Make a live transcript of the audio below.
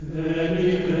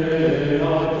This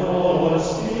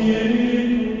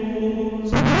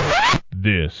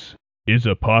is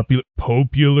a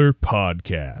popular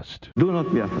podcast. Do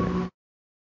not be afraid.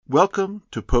 Welcome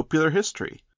to Popular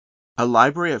History, a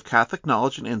library of Catholic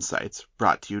knowledge and insights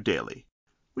brought to you daily.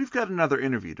 We've got another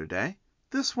interview today.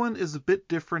 This one is a bit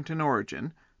different in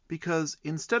origin because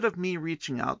instead of me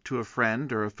reaching out to a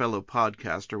friend or a fellow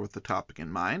podcaster with a topic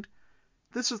in mind,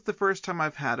 this is the first time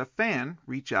I've had a fan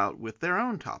reach out with their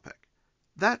own topic.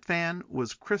 That fan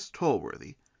was Chris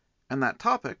Tolworthy, and that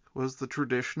topic was the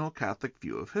traditional Catholic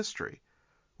view of history,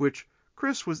 which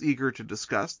Chris was eager to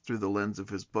discuss through the lens of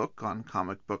his book on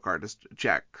comic book artist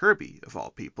Jack Kirby, of all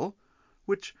people,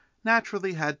 which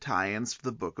naturally had tie-ins to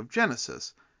the book of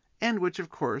Genesis, and which, of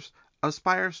course,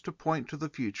 aspires to point to the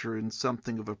future in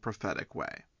something of a prophetic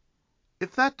way.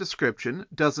 If that description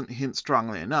doesn't hint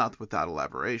strongly enough without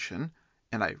elaboration,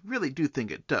 and I really do think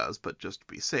it does, but just to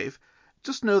be safe,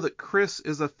 just know that Chris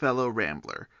is a fellow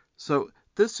rambler, so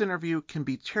this interview can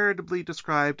be charitably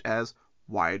described as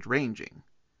wide-ranging.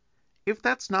 If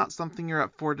that's not something you're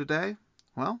up for today,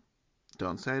 well,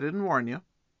 don't say I didn't warn you.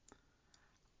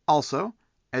 Also,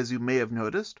 as you may have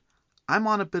noticed, I'm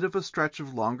on a bit of a stretch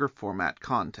of longer format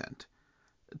content.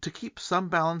 To keep some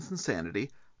balance and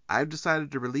sanity, I've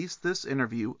decided to release this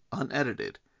interview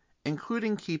unedited,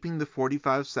 including keeping the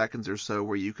 45 seconds or so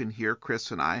where you can hear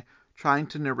Chris and I trying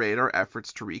to narrate our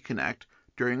efforts to reconnect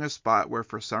during a spot where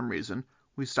for some reason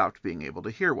we stopped being able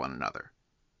to hear one another.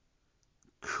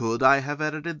 Could I have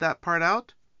edited that part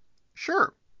out?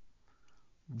 Sure.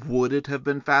 Would it have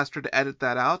been faster to edit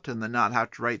that out and then not have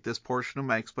to write this portion of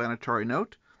my explanatory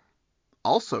note?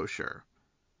 Also sure.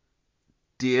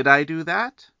 Did I do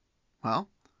that? Well,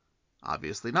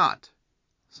 obviously not.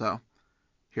 So,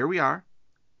 here we are,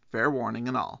 fair warning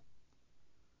and all.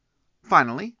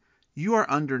 Finally, you are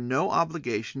under no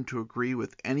obligation to agree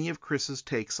with any of Chris's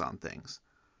takes on things.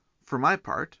 For my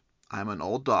part, I'm an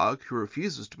old dog who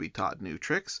refuses to be taught new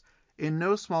tricks, in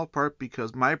no small part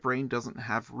because my brain doesn't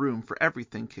have room for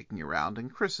everything kicking around in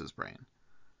Chris's brain.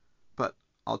 But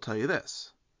I'll tell you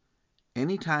this.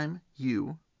 Anytime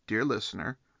you, dear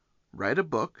listener, write a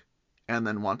book and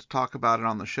then want to talk about it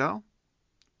on the show,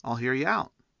 I'll hear you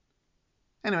out.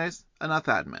 Anyways, enough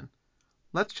admin.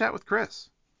 Let's chat with Chris.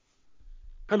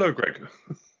 Hello, Greg.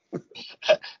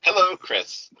 Hello,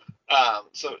 Chris.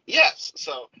 So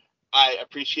I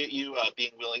appreciate you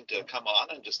being willing to come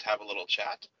on and just have a little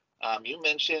chat. You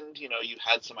mentioned, you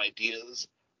had some ideas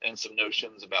and some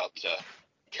notions about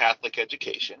Catholic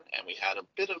education, and we had a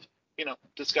bit of,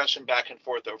 discussion back and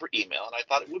forth over email, and I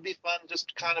thought it would be fun just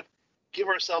to kind of give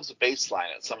ourselves a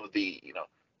baseline at some of the,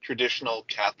 traditional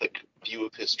Catholic view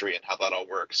of history and how that all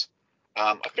works.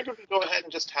 I figured we'd go ahead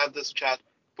and just have this chat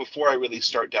before I really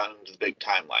start down into the big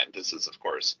timeline. This is, of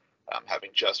course, having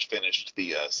just finished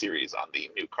the series on the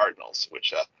new cardinals,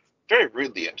 which very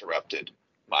rudely interrupted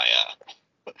my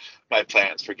my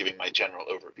plans for giving my general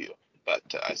overview.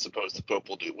 But I suppose the Pope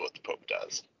will do what the Pope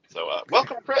does. So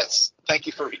welcome, Chris. Thank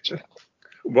you for reaching out.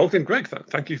 Welcome, Greg.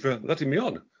 Thank you for letting me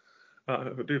on.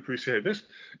 I do appreciate this.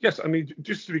 Yes, I mean,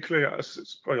 just to be clear,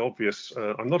 it's very obvious,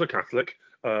 I'm not a Catholic.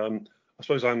 I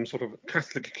suppose I'm sort of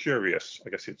Catholic curious, I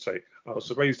guess you'd say. I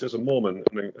was raised as a Mormon,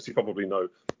 and as you probably know,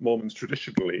 Mormons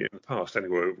traditionally, in the past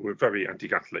anyway, were very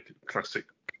anti-Catholic, classic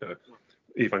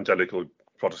evangelical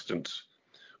Protestants.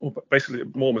 Well, basically,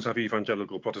 Mormons have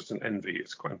evangelical Protestant envy.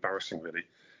 It's quite embarrassing, really.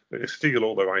 They steal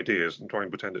all their ideas and try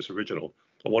and pretend it's original.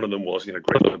 And one of them was,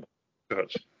 great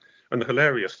church. And the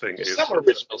hilarious thing is... some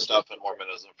original stuff in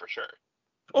Mormonism, for sure.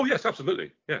 Oh, yes,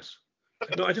 absolutely, yes.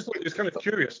 No, I just thought it's kind of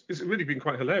curious. It's really been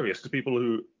quite hilarious to people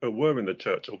who were in the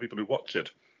church or people who watch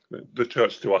it. The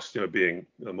church to us, being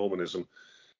Mormonism,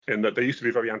 in that they used to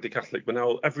be very anti-Catholic, but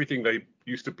now everything they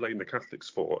used to blame the Catholics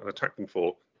for and attack them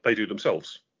for, they do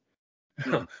themselves.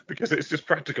 Because it's just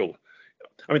practical.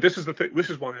 I mean, this is the thing. This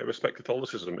is why I respect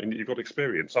Catholicism. And you've got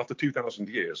experience. After 2,000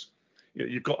 years,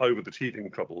 you've got over the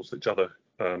teething troubles that other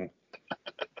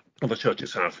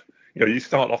churches have. You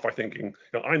start off by thinking,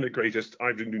 I'm the greatest,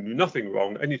 I do nothing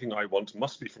wrong, anything I want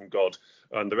must be from God,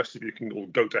 and the rest of you can all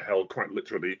go to hell, quite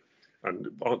literally, and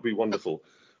aren't we wonderful?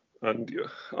 And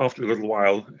after a little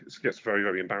while, it gets very,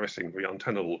 very embarrassing, very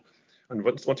untenable. And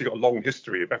once you've got a long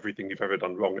history of everything you've ever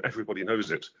done wrong, everybody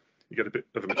knows it, you get a bit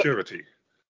of a maturity.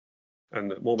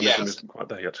 And Mormonism isn't quite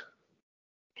there yet.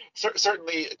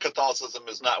 Certainly, Catholicism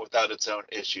is not without its own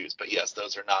issues, but yes,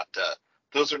 those are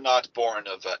not born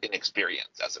of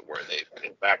inexperience, as it were. They,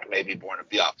 in fact, may be born of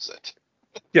the opposite.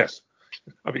 Yes.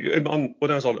 I mean,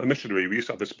 when I was on a missionary, we used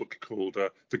to have this book called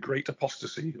The Great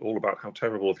Apostasy, all about how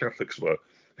terrible the Catholics were.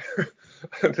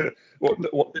 And,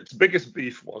 what its biggest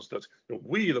beef was that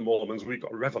we, the Mormons, we've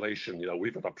got a revelation.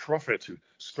 We've got a prophet who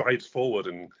strides forward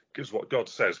and gives what God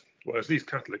says. Whereas these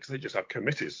Catholics, they just have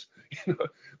committees.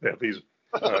 They have these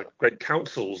great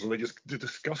councils, and they just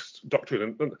discuss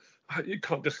doctrine. And you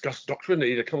can't discuss doctrine. It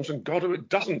either comes from God or it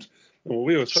doesn't. And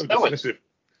we were so dismissive.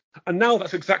 And now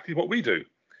that's exactly what we do.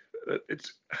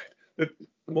 It's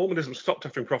Mormonism stopped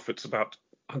having prophets about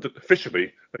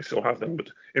officially, they still have them, but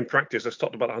in practice, they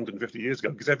stopped about 150 years ago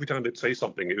because every time they'd say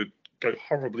something, it would go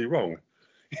horribly wrong.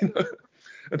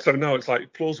 And so now it's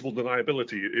like plausible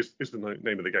deniability is the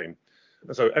name of the game.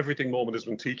 And so everything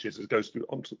Mormonism teaches goes through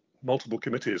multiple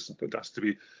committees that has to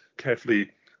be carefully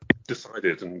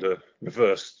decided and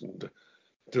reversed and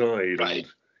denied. Right.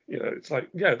 And it's like,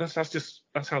 that's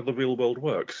how the real world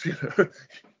works.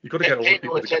 You've got to get a lot of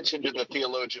people. Pay no attention to the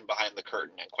theologian behind the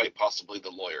curtain, and quite possibly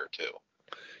the lawyer too.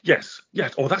 Yes.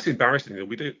 Oh, that's embarrassing.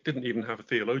 We didn't even have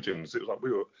theologians. It was like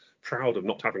we were proud of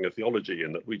not having a theology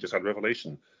and that we just had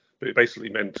revelation. But it basically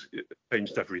meant it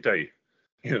changed every day.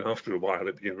 After a while,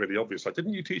 it became really obvious. Like,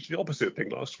 didn't you teach the opposite thing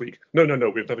last week? No,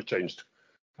 we've never changed.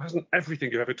 Hasn't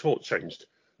everything you've ever taught changed?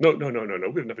 No,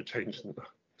 we've never changed.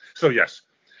 So yes,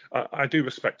 I do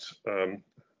respect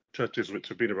churches which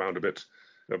have been around a bit,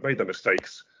 made their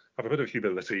mistakes, have a bit of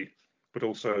humility, but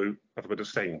also have a bit of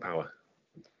staying power.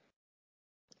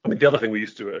 I mean, the other thing we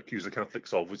used to accuse the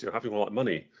Catholics of was having all that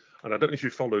money. And I don't know if you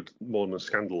followed Mormon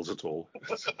scandals at all.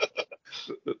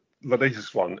 the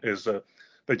latest one is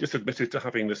they just admitted to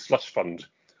having this slush fund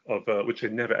of which they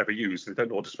never ever use. They don't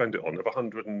know what to spend it on, of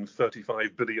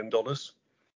 $135 billion.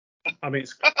 I mean,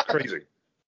 it's crazy.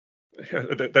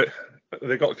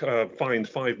 They got fined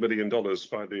 $5 million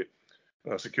by the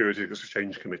Securities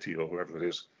Exchange Committee or whoever it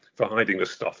is for hiding this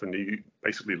stuff and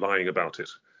basically lying about it,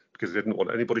 because they didn't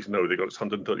want anybody to know they got this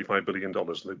 $135 billion.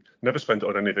 And they never spent it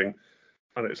on anything.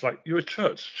 And it's like, you're a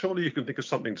church. Surely you can think of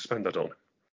something to spend that on.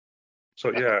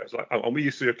 So, it's like, and we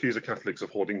used to accuse the Catholics of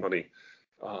hoarding money.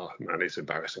 Oh, man, it's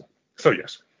embarrassing. So,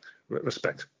 yes,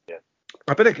 respect. Yeah.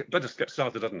 I better get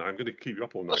started, doesn't I? I'm going to keep you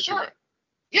up all night. Oh, sure.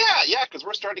 Yeah, because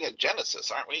we're starting at Genesis,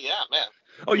 aren't we? Yeah, man.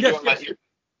 Oh, yes.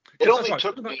 It only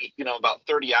took me, about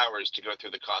 30 hours to go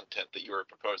through the content that you were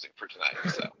proposing for tonight.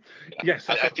 So, yes,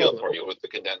 I feel for you with the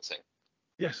condensing.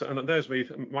 Yes, and there's me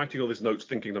writing all these notes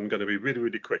thinking I'm going to be really,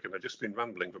 really quick, and I've just been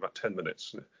rambling for about 10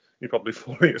 minutes. You're probably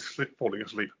falling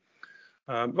asleep.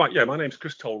 My name's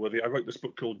Chris Tolworthy. I wrote this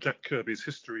book called Jack Kirby's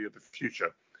History of the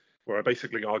Future, where I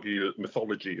basically argue that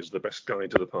mythology is the best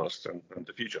guide to the past and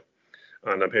the future.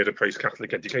 And I'm here to praise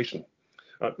Catholic education.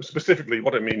 Specifically,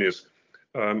 what I mean is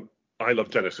I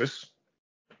love Genesis,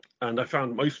 and I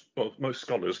found most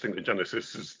scholars think that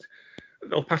Genesis is,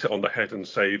 they'll pat it on the head and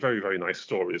say very, very nice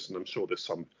stories, and I'm sure there's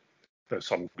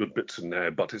some good bits in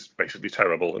there, but it's basically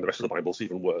terrible, and the rest of the Bible's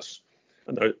even worse.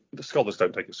 And the scholars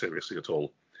don't take it seriously at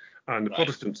all. And the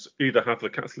Protestants either have the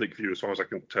Catholic view, as far as I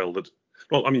can tell, that,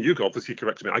 well, I mean, you can obviously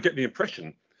correct me. I get the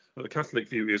impression that the Catholic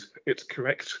view is it's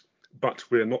correct, but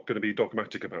we're not going to be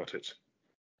dogmatic about it.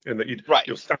 And that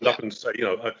you'll stand up and say,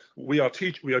 we are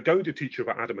going to teach you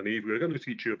about Adam and Eve. We're going to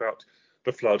teach you about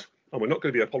the flood, and we're not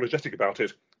going to be apologetic about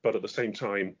it. But at the same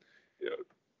time,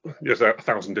 there's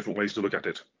 1,000 different ways to look at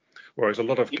it. Whereas a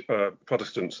lot of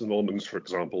Protestants and Mormons, for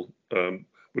example,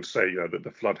 would say that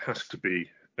the flood has to be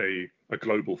a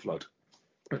global flood.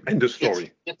 End of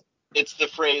story. It's the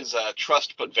phrase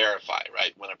trust but verify,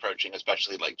 right? When approaching,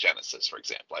 especially like Genesis, for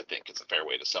example, I think is a fair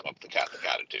way to sum up the Catholic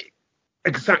attitude.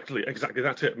 Exactly.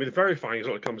 That's it. I mean, verifying is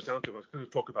what it comes down to. I was going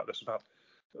to talk about this, about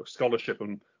scholarship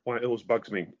and why it always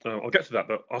bugs me. I'll get to that,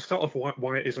 but I'll start off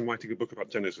why it is I'm writing a book about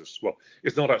Genesis. Well,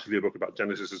 it's not actually a book about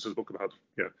Genesis. It's a book about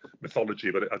mythology,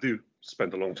 but I do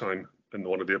spend a long time in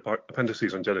one of the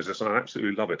appendices on Genesis, and I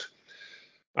absolutely love it.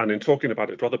 And in talking about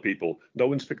it to other people, no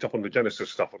one's picked up on the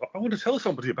Genesis stuff. I want to tell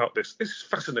somebody about this. This is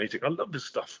fascinating. I love this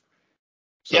stuff.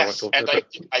 So yes,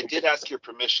 I did ask your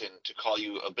permission to call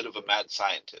you a bit of a mad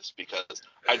scientist, because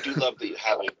I do love that you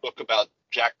have a book about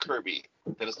Jack Kirby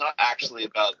that is not actually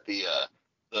about the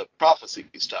prophecy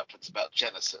stuff. It's about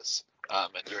Genesis,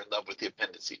 and you're in love with the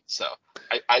appendices. So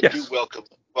I do welcome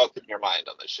your mind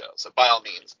on this show. So by all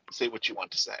means, say what you want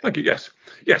to say. Thank you.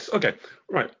 Yes. Okay.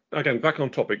 Right. Again, back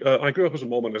on topic. I grew up as a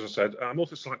Mormon, as I said. I'm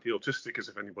also slightly autistic, as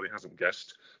if anybody hasn't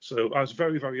guessed. So I was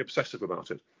very, very obsessive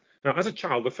about it. Now, as a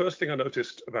child, the first thing I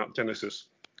noticed about Genesis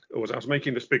was I was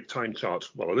making this big time chart,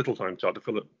 well, a little time chart to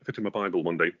fit in my Bible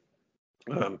one day.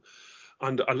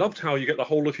 And I loved how you get the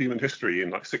whole of human history in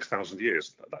like 6,000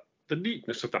 years. The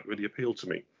neatness of that really appealed to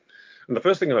me. And the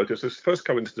first thing I noticed, this first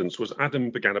coincidence was Adam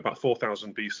began about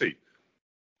 4,000 BC.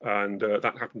 And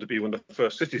that happened to be when the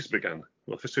first cities began.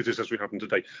 Well, the cities as we have them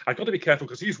today. I've got to be careful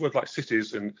because these words like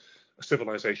cities and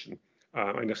civilization.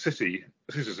 In a city,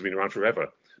 cities have been around forever.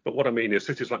 But what I mean is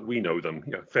cities like we know them,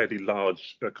 fairly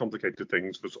large, complicated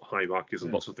things with hierarchies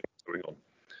and lots of things going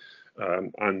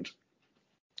on. And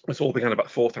this all began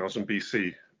about 4000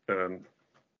 BC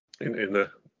in the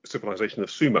civilization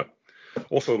of Sumer.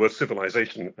 Also, the word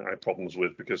civilization I have problems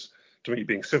with because to me,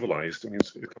 being civilized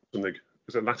means it comes from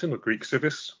is it Latin or Greek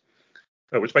civis,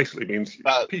 which basically means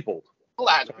people.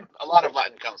 Latin. A lot of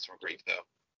Latin comes from Greek,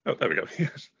 though. Oh, there we go.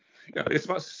 Yes. Yeah, it's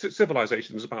about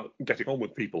civilization is about getting on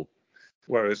with people,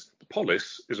 whereas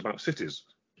polis is about cities.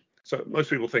 So most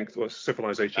people think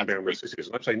civilization began with cities,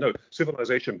 and I say no.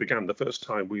 Civilization began the first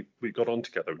time we got on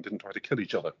together and didn't try to kill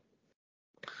each other.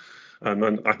 And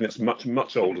I think it's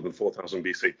much older than 4000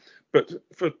 BC. But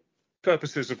for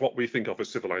purposes of what we think of as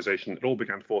civilization, it all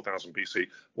began 4000 BC.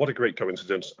 What a great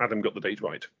coincidence. Adam got the date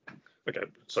right. Okay,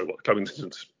 so what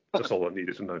coincidence? That's all I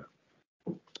needed to know.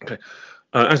 Okay.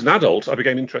 As an adult, I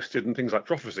became interested in things like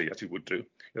prophecy, as you would do.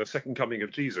 The second coming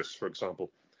of Jesus, for example.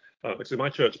 So my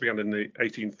church began in the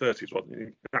 1830s, well,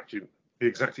 actually the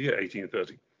exact year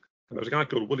 1830. And there was a guy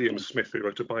called William Smith who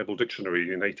wrote a Bible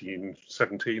dictionary in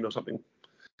 1817 or something,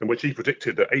 in which he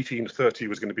predicted that 1830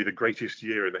 was going to be the greatest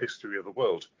year in the history of the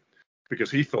world,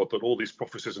 because he thought that all these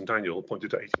prophecies in Daniel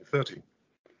pointed to 1830.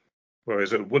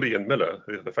 Whereas Woolley and Miller,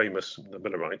 the famous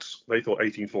Millerites, they thought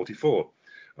 1844.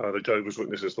 The Jehovah's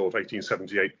Witnesses thought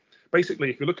 1878. Basically,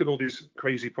 if you look at all these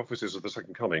crazy prophecies of the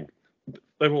Second Coming,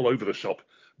 they're all over the shop,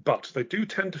 but they do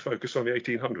tend to focus on the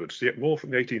 1800s. You get more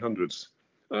from the 1800s,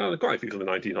 quite a few from the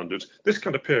 1900s. This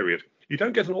kind of period, you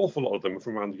don't get an awful lot of them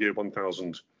from around the year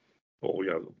 1000 or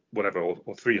whatever,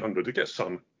 or 300. You get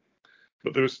some,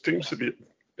 but there seems to be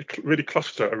really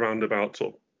cluster around about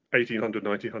 1800,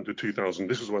 1900, 2000.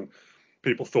 This is when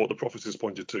people thought the prophecies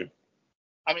pointed to.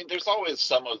 I mean, there's always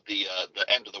some of the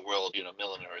end of the world,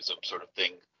 millenarism sort of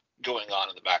thing going on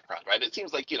in the background, right? It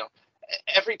seems like,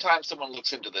 every time someone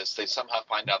looks into this, they somehow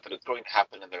find out that it's going to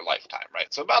happen in their lifetime,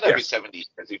 right? So about every 70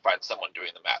 years, you find someone doing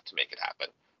the math to make it happen.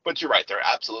 But you're right, there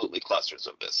are absolutely clusters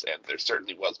of this, and there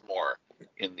certainly was more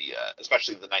in the,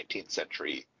 especially the 19th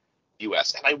century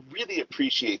U.S. And I really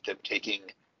appreciate them taking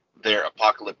their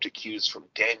apocalyptic cues from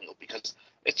Daniel, because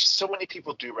it's just so many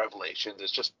people do Revelation.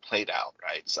 It's just played out,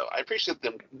 right? So I appreciate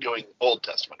them going Old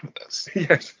Testament with this.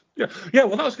 Yes. Yeah.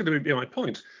 Well, that was going to be my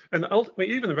point. And ultimately,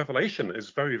 even the Revelation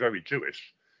is very, very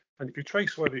Jewish. And if you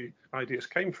trace where the ideas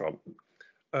came from,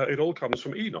 it all comes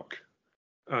from Enoch.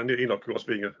 And Enoch, of course,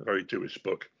 being a very Jewish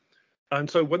book. And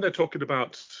so when they're talking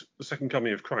about the second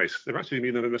coming of Christ, they're actually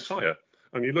meaning the Messiah.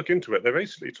 And you look into it, they're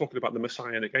basically talking about the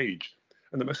Messianic age.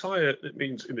 And the Messiah, it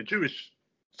means in the Jewish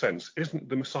sense, isn't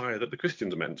the Messiah that the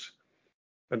Christians meant.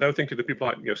 And they were thinking of people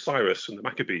like Cyrus and the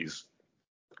Maccabees,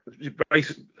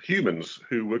 basic humans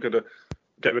who were going to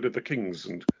get rid of the kings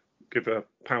and give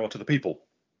power to the people.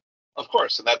 Of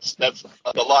course, and that's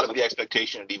a lot of the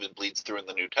expectation. It even bleeds through in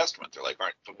the New Testament. They're like, all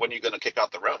right, but when are you going to kick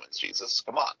out the Romans, Jesus?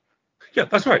 Come on. Yeah,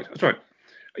 that's right.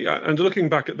 Yeah, and looking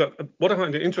back at that, what I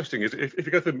find interesting is if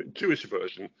you go to the Jewish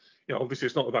version, obviously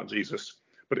it's not about Jesus,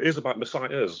 but it is about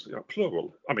messiahs,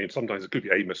 plural. I mean, sometimes it could be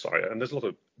a messiah, and there's a lot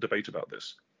of debate about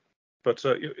this. But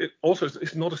it also,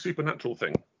 it's not a supernatural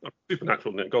thing.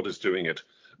 Supernatural, God is doing it.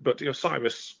 But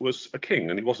Cyrus was a king,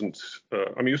 and he wasn't.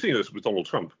 You're seeing this with Donald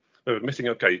Trump. They're admitting,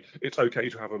 okay, it's okay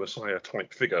to have a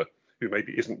messiah-type figure who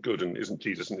maybe isn't good and isn't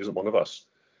Jesus and isn't one of us.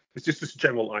 It's just this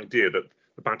general idea that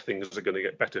the bad things are going to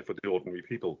get better for the ordinary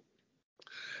people.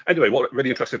 Anyway, what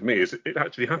really interested me is it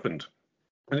actually happened.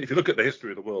 And if you look at the history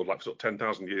of the world, like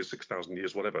 10,000 years, 6,000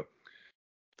 years, whatever,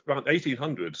 around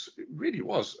 1800s, it really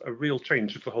was a real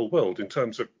change for the whole world in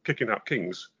terms of kicking out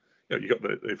kings. You got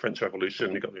the French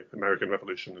Revolution, you got the American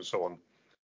Revolution, and so on.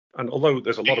 And although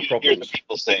there's a lot of problems, hear the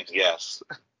people saying yes.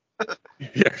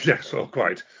 yes, well,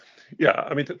 quite. Yeah,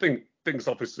 I mean, things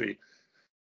obviously.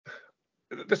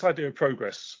 This idea of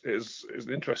progress is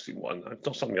an interesting one. It's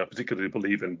not something I particularly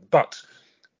believe in, but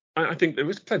I think there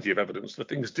is plenty of evidence that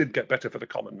things did get better for the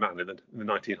common man in the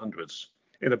 1900s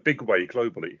in a big way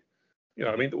globally.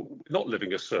 We're not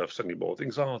living as serfs anymore.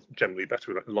 Things are generally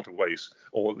better in a lot of ways,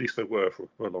 or at least they were for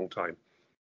a long time.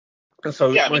 And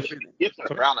so, yeah, you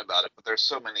can frown about it, but there's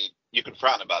so many. You can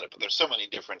frown about it, but there's so many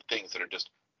different things that are just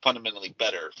fundamentally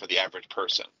better for the average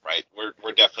person, right?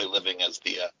 We're definitely living as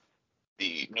the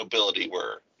nobility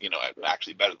were,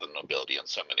 actually better than nobility in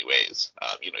so many ways.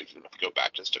 Even if you go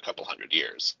back just a couple hundred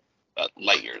years,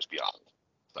 light years beyond.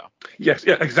 So. Yes,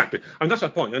 yeah, exactly, and that's our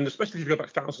point. And especially if you go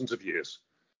back thousands of years.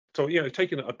 So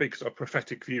taking a big sort of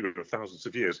prophetic view of thousands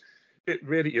of years, it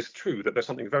really is true that there's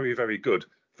something very, very good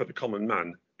for the common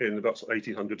man in about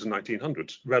 1800s and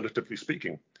 1900s, relatively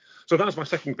speaking. So that was my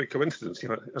second big coincidence.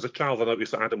 As a child, I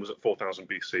noticed that Adam was at 4000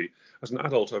 BC. As an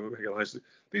adult, I realized that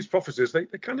these prophecies, they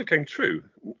kind of came true.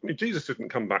 I mean, Jesus didn't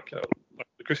come back, like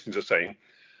the Christians are saying,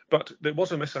 but there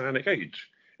was a messianic age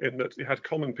in that you had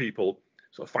common people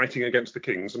sort of fighting against the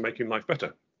kings and making life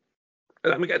better.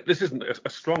 And I mean, this isn't a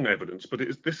strong evidence, but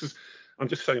I'm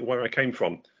just saying where I came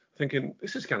from, thinking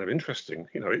this is kind of interesting.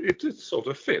 It sort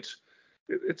of fit.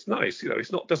 It's nice.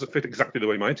 Doesn't fit exactly the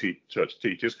way my church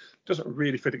teaches. Doesn't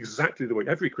really fit exactly the way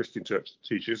every Christian church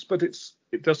teaches, but it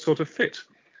does sort of fit.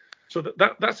 So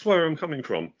that's where I'm coming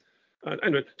from.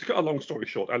 Anyway, to cut a long story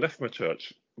short, I left my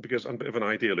church because I'm a bit of an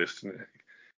idealist, and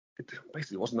it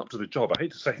basically wasn't up to the job. I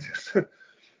hate to say this,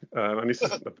 and this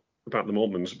is about the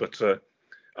Mormons, but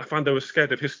I found they were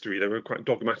scared of history. They were quite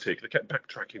dogmatic. They kept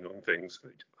backtracking on things.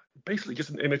 Basically, just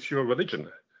an immature religion.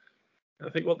 I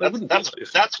think, well, they wouldn't do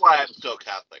this. That's why I'm still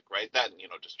Catholic, right? That and,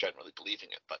 just generally believing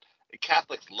it. But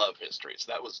Catholics love history.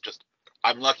 So that was just,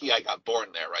 I'm lucky I got born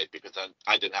there, right? Because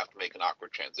I didn't have to make an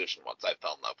awkward transition once I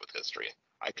fell in love with history.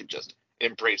 I could just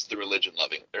embrace the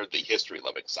religion-loving, or the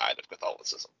history-loving side of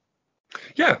Catholicism.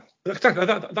 Yeah, exactly.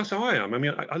 That's how I am. I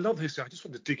mean, I love history. I just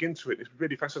want to dig into it. It's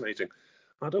really fascinating.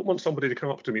 I don't want somebody to come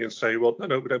up to me and say, well,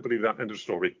 no, we don't believe that, end of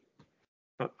story.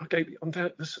 Okay,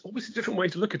 there's always a different way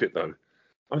to look at it, though.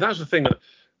 I mean, that's the thing.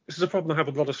 This is a problem I have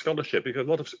with a lot of scholarship, because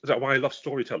that's why I love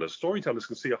storytellers. Storytellers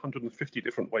can see 150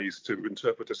 different ways to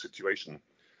interpret a situation,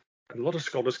 and a lot of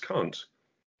scholars can't.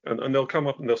 And they'll come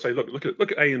up and they'll say, look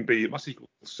at A and B, it must equal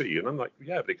C. And I'm like,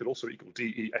 yeah, but it could also equal D,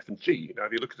 E, F, and G.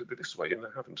 Have you looked at it this way? And they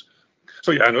haven't.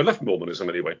 So yeah, I left Mormonism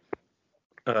anyway.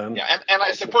 Yeah, and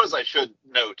I suppose I should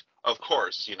note, of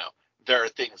course, there are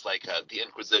things like the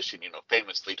Inquisition,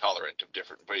 famously tolerant of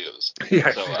different views.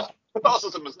 Yes. So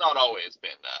Catholicism has not always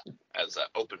been as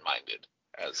open-minded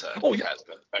as it has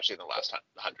been, especially in the last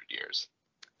 100 years.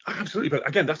 Absolutely, but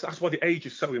again, that's why the age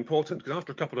is so important, because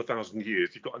after a couple of thousand years,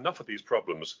 you've got enough of these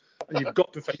problems, and you've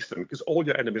got to face them, because all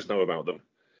your enemies know about them.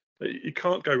 You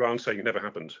can't go around saying it never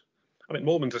happened. I mean,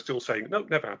 Mormons are still saying, no,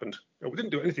 never happened. No, we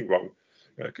didn't do anything wrong.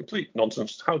 Complete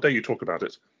nonsense. How dare you talk about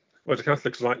it? Whereas the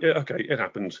Catholics are like, yeah, okay, it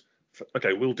happened.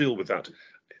 Okay, we'll deal with that.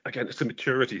 Again, it's a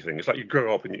maturity thing. It's like you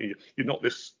grow up and you're not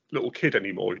this little kid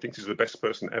anymore who thinks he's the best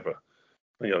person ever.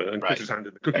 And puts his hand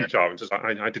in the cookie jar and says,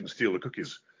 I didn't steal the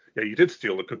cookies. Yeah, you did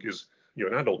steal the cookies.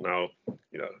 You're an adult now.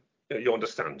 You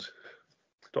understand.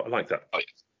 I like that. Oh,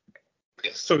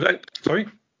 yes. So sorry?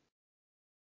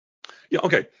 Yeah,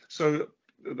 okay. So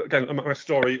again, my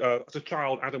story, as a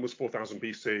child, Adam was 4000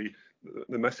 BC.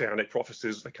 The messianic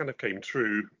prophecies, they kind of came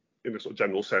true in a sort of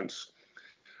general sense.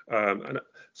 And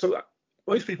so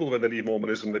most people, when they leave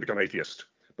Mormonism, they become atheist.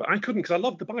 But I couldn't, because I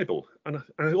loved the Bible. And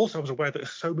I also was aware that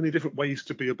there's so many different ways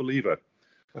to be a believer.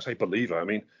 I say believer, I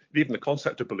mean, even the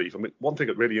concept of belief. I mean, one thing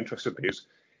that really interested me is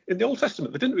in the Old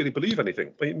Testament, they didn't really believe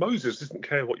anything. I mean, Moses didn't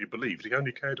care what you believed. He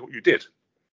only cared what you did.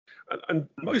 And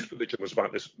most religion was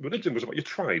about this. Religion was about your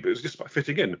tribe. It was just about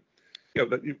fitting in.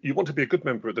 That you want to be a good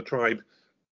member of the tribe.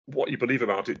 What you believe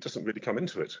about it doesn't really come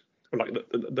into it. Like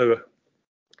the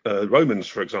Romans,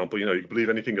 for example, you believe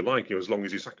anything you like, as long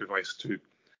as you sacrifice to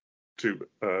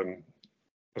I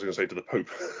was going to say to the Pope,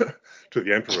 to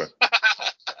the Emperor.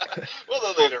 Well,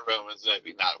 the later Romans,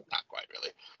 maybe not quite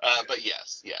really, but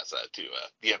yes, to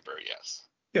the Emperor, yes.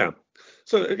 Yeah.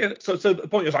 So again, so the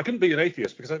point is, I couldn't be an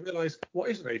atheist because I realised, what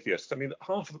is an atheist? I mean,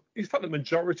 in fact, the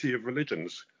majority of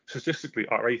religions statistically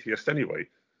are atheist anyway.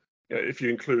 If you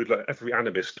include like every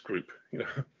animist group, you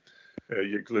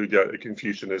include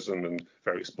Confucianism and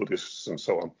various Buddhists and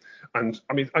so on. And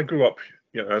I mean, I grew up,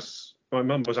 as my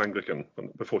mum was Anglican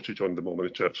before she joined the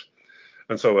Mormon Church,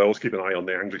 and so I always keep an eye on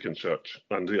the Anglican Church.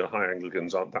 And high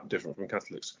Anglicans aren't that different from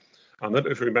Catholics. And then,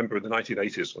 if you remember, in the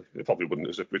 1980s, you probably wouldn't,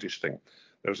 it was a British thing.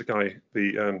 There was a guy,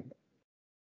 who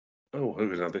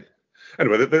was that?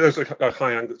 Anyway, there was a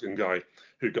high Anglican guy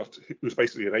who was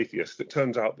basically an atheist. It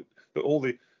turns out that all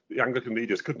the Anglican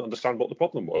leaders couldn't understand what the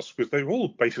problem was, because they were all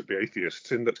basically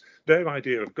atheists, in that their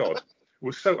idea of God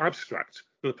was so abstract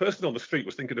that the person on the street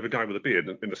was thinking of a guy with a beard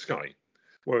in the sky,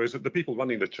 whereas the people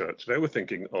running the church, they were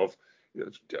thinking of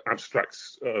abstract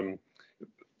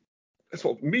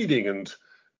sort of meaning, and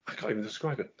I can't even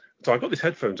describe it. So I've got these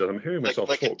headphones on. I'm hearing myself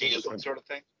like talk. a deism sort of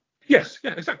thing? Yes,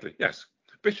 yeah, exactly, yes.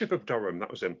 Bishop of Durham,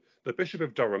 that was him. The Bishop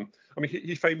of Durham, I mean,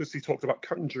 he famously talked about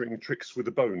conjuring tricks with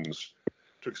the bones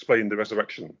to explain the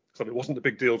resurrection. So it wasn't a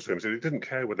big deal to him. So he didn't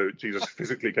care whether Jesus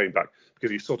physically came back,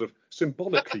 because he sort of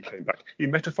symbolically came back. He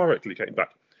metaphorically came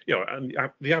back. And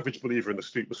the average believer in the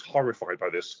street was horrified by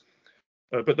this.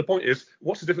 But the point is,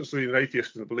 what's the difference between an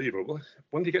atheist and a believer? Well,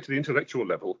 when you get to the intellectual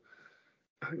level,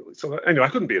 so anyway, I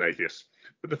couldn't be an atheist.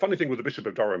 But the funny thing with the Bishop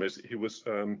of Durham is he was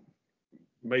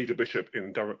made a bishop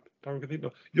in Durham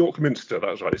Cathedral, York Minster, that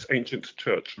was right, this ancient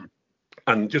church.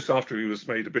 And just after he was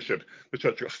made a bishop, the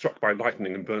church got struck by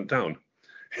lightning and burnt down.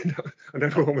 And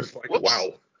everyone was like, Whoops.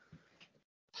 wow.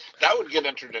 That would get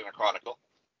entered in a chronicle.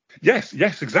 Yes,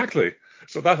 exactly.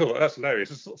 So that's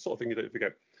hilarious. It's the sort of thing you don't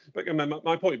forget. But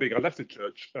my point being, I left the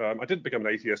church. I didn't become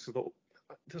an atheist. I thought,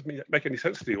 it doesn't make any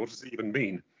sense to you. What does it even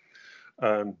mean?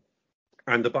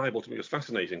 And the Bible to me was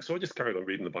fascinating. So I just carried on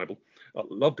reading the Bible. I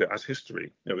loved it as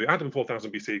history. The Adam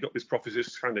 4000 BC, got these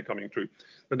prophecies kind of coming through.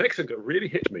 The next thing that really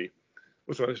hit me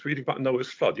was when I was reading about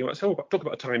Noah's flood. Let's talk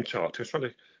about a time chart. I was trying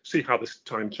to see how this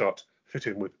time chart fit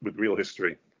in with real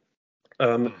history.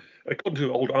 According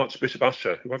to old Archbishop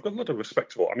Usher, who I've got a lot of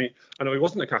respect for. I mean, I know he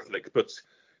wasn't a Catholic, but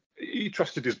he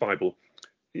trusted his Bible.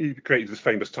 He created this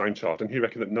famous time chart, and he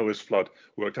reckoned that Noah's flood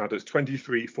worked out as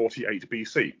 2348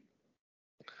 BC.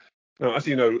 Now, as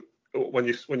you know, when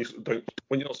you're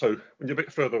a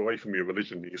bit further away from your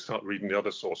religion, you start reading the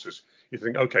other sources. You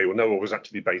think, okay, well, Noah was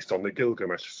actually based on the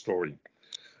Gilgamesh story,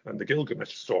 and the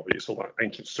Gilgamesh story is all about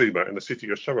ancient Sumer and the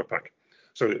city of Shuruppak.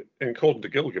 So, according to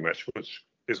Gilgamesh, which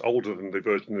is older than the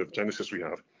version of Genesis we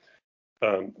have,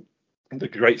 the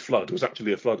Great Flood was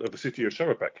actually a flood of the city of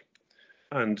Shuruppak.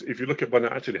 And if you look at when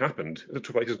it actually happened, it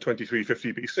took place in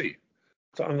 2350 BC.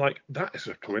 So I'm like, that is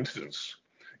a coincidence.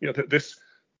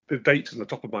 The dates in the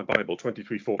top of my Bible,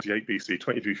 2348 BC,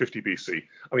 2350 BC.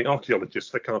 I mean,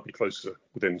 archaeologists, they can't be closer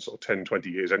within sort of 10, 20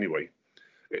 years anyway.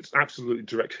 It's absolutely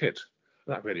direct hit.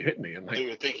 That really hit me. And So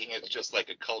you're thinking it's just like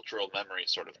a cultural memory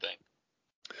sort of thing.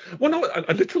 Well, no,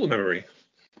 a literal memory.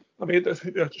 I mean,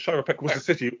 Shuruppak was the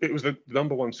city. It was the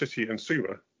number one city in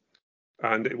Sumer,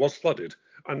 and it was flooded.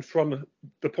 And from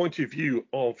the point of view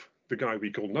of the guy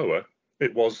we call Noah,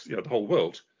 it was the whole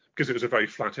world, because it was a very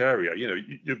flat area.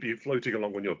 You'd be floating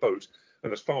along on your boat,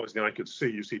 and as far as the eye could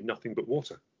see, you see nothing but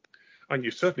water. And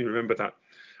you certainly remember that.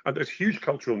 And there's huge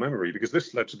cultural memory, because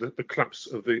this led to the collapse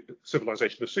of the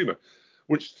civilization of Sumer,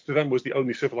 which to them was the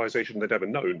only civilization they'd ever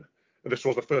known. And this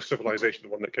was the first civilization, the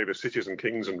one that gave us cities and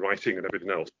kings and writing and everything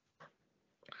else.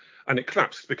 And it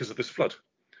collapsed because of this flood.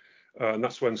 And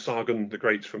that's when Sargon the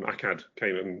Great from Akkad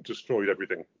came and destroyed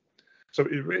everything. So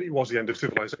it really was the end of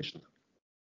civilization,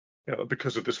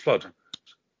 because of this flood.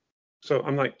 So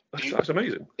I'm like, that's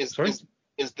amazing. Sorry?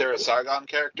 Is there a Sargon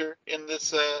character in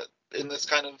this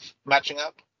kind of matching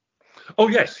up? Oh,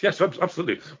 yes,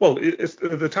 absolutely. Well, it's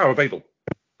the Tower of Babel.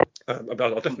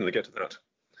 I'll definitely get to that.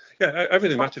 Yeah,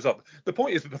 everything matches up. The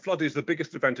point is that the flood is the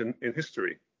biggest event in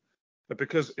history,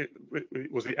 because it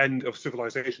was the end of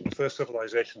civilization, the first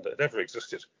civilization that had ever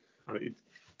existed. I mean,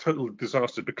 total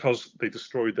disaster because they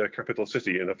destroyed their capital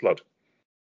city in a flood.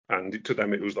 And to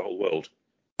them, it was the whole world.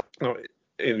 Now,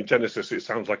 in Genesis, it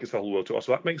sounds like it's the whole world to us.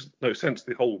 So that makes no sense,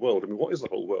 the whole world. I mean, what is the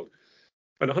whole world?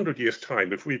 In 100 years'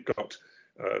 time, if we've got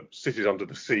cities under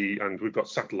the sea and we've got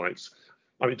satellites,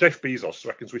 I mean, Jeff Bezos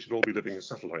reckons we should all be living in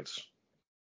satellites.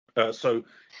 So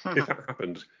if that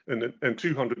happened in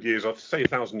 200 years, or say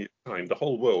 1,000 years' time, the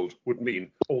whole world would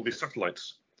mean all these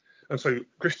satellites. And so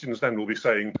Christians then will be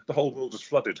saying the whole world is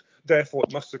flooded, therefore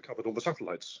it must have covered all the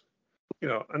satellites.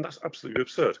 And that's absolutely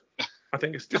absurd. I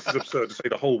think it's just as absurd to say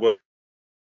the whole world,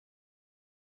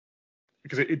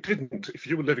 because it didn't. If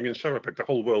you were living in Shuruppak, the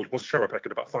whole world was Shuruppak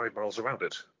and about 5 miles around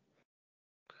it.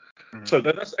 So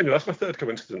that's my third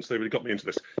coincidence. They really got me into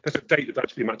this. There's a date that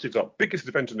actually matches up. Biggest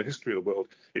event in the history of the world.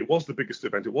 It was the biggest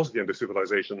event. It was the end of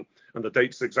civilization, and the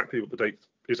date's exactly what the date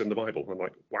is in the Bible. I'm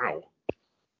like, wow.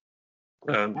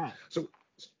 So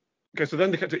then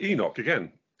they get to Enoch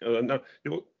again. Now,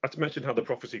 I have to mention how the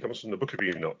prophecy comes from the book of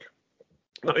Enoch.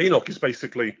 Now, Enoch is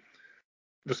basically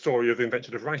the story of the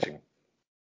invention of writing.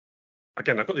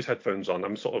 Again, I've got these headphones on.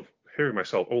 I'm sort of hearing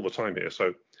myself all the time here.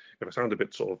 So if I sound a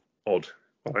bit sort of odd,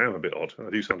 well, I am a bit odd. I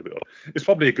do sound a bit odd. It's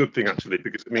probably a good thing, actually,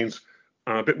 because it means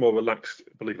I'm a bit more relaxed,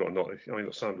 believe it or not. I may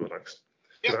not sound relaxed.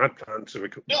 Because I had planned to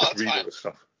just read all this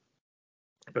stuff.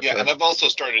 But, and I've also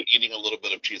started eating a little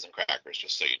bit of cheese and crackers,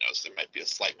 just so you know, so there might be a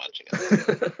slight munching.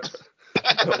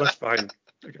 No, that's fine.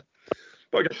 Okay.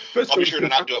 First, I'll be sure to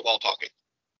not do it while talking.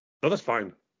 No, that's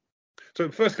fine. So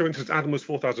first coincidence, Adam was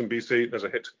 4000 BC. There's a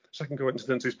hit. Second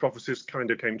coincidence, his prophecies kind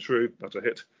of came true. That's a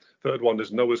hit. Third one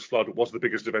is Noah's flood was the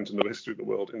biggest event in the history of the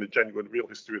world, in the genuine, real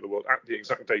history of the world, at the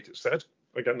exact date it said.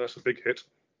 Again, that's a big hit.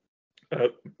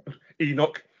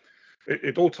 Enoch,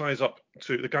 it all ties up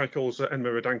to the guy calls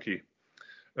Enmeredanki,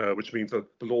 which means the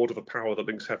Lord of the power that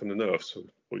links heaven and earth. So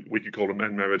we could call him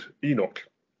Enmered Enoch.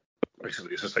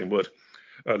 Basically, it's the same word.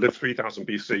 lived 3000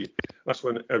 BC. That's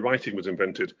when writing was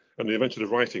invented. And the invention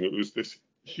of writing, it was this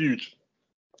huge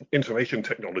information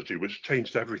technology which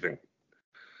changed everything.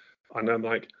 And I'm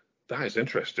like, that is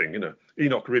interesting.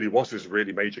 Enoch really was this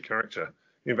really major character.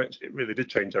 It really did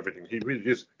change everything. He really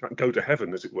did go to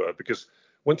heaven, as it were, because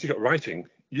once you got writing,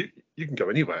 you can go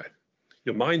anywhere.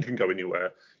 Your mind can go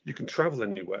anywhere. You can travel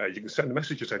anywhere. You can send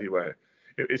messages anywhere.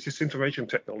 It's this information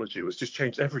technology that's just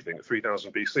changed everything at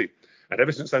 3000 BC. And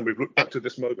ever since then, we've looked back to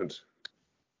this moment.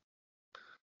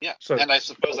 Yeah, so, and I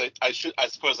suppose I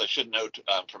should note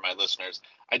for my listeners,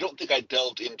 I don't think I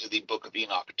delved into the Book of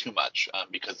Enoch too much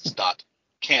because it's not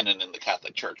canon in the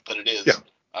Catholic Church, but it is. Yeah.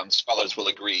 Scholars will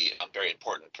agree, very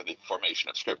important for the formation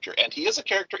of Scripture, and he is a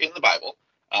character in the Bible,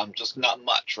 just not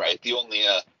much, right? The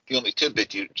only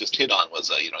tidbit you just hit on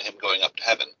was him going up to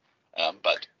heaven,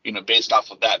 but based off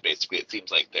of that, basically, it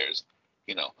seems like there's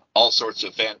all sorts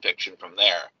of fan fiction from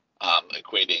there,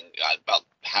 equating about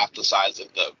half the size of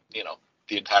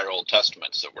the entire Old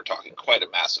Testament, so we're talking quite a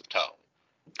massive tome.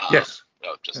 Yes.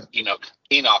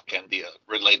 Enoch and the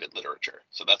related literature.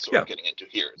 So that's what we're getting into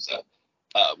here is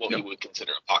what we would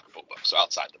consider apocryphal books, so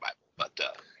outside the Bible,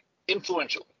 but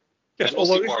influential. Yes, and we'll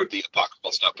see more of the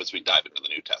apocryphal stuff as we dive into the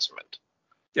New Testament.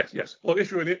 Yes. Well,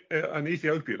 if you're an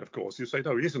Ethiopian, of course, you say,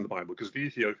 no, he is in the Bible, because the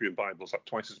Ethiopian Bible is like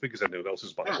twice as big as anyone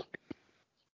else's Bible.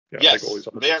 Yeah, yes,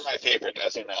 they're my favorite,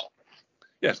 as you know.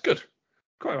 Yes, good.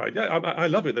 Quite right. Yeah, I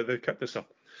love it that they've kept this up.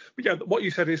 But yeah, what you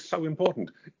said is so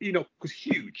important. Enoch was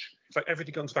huge. It's like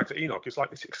everything comes back to Enoch. It's like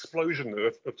this explosion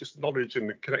of just knowledge and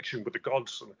the connection with the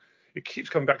gods. And it keeps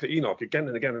coming back to Enoch again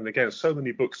and again and again. So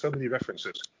many books, so many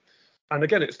references. And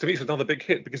again, to me, it's another big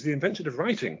hit because the invention of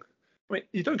writing. I mean,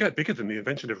 you don't get bigger than the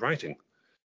invention of writing.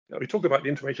 We talk about the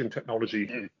information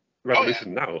technology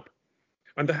revolution now.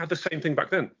 And they had the same thing back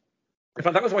then. In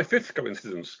fact, that was my fifth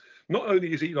coincidence. Not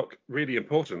only is Enoch really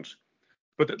important,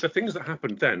 but the things that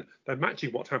happened then, they're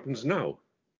matching what happens now.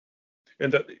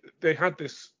 And that they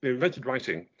invented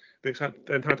writing, they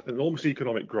then had enormous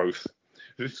economic growth.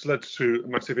 This led to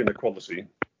massive inequality.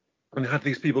 And they had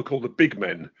these people called the big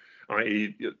men,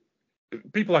 i.e.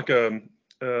 people like,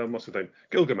 what's his name,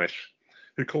 Gilgamesh,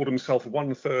 who called himself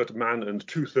 1/3 man and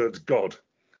 2/3 God.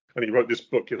 And he wrote this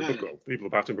book, people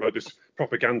about him wrote this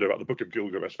propaganda about the Book of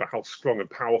Gilgamesh, about how strong and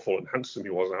powerful and handsome he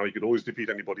was, and how he could always defeat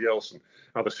anybody else, and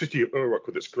how the city of Uruk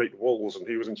with its great walls, and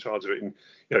he was in charge of it, and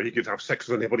he could have sex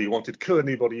with anybody he wanted, kill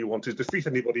anybody he wanted, defeat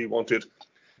anybody he wanted.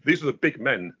 These are the big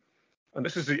men. And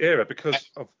this is the era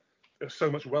because of so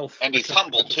much wealth. And he's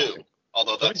humble too,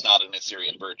 although that's not an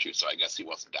Assyrian virtue, so I guess he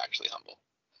wasn't actually humble.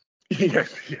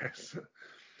 Yes.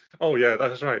 Oh, yeah,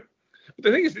 that's right. But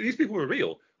the thing is, these people were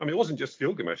real. I mean, it wasn't just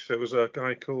Gilgamesh. There was a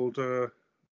guy called,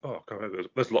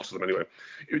 there's lots of them anyway.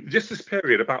 Just this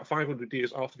period, about 500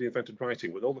 years after they invented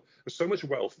writing, with there's so much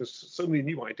wealth, there's so many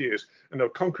new ideas, and they're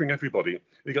conquering everybody.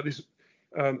 You got this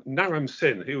Naram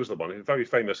Sin, he was the one, a very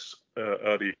famous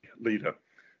early leader,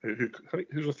 who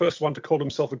was the first one to call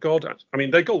himself a god. I mean,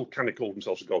 they all kind of call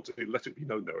themselves a god, so they let it be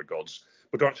known they were gods,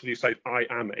 but to actually say, I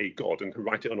am a god, and to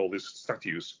write it on all these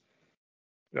statues.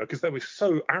 Because they were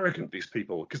so arrogant, these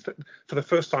people, because for the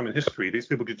first time in history, these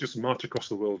people could just march across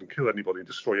the world and kill anybody and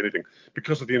destroy anything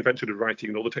because of the invention of writing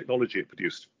and all the technology it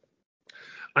produced.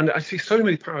 And I see so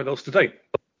many parallels today.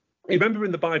 You remember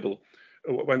in the Bible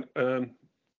when,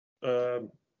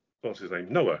 what's his name?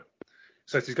 Noah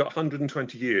says he's got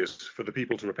 120 years for the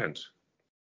people to repent.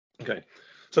 Okay.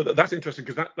 So that's interesting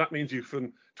because that means you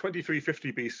from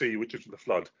 2350 BC, which is the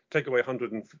flood, take away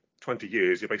 120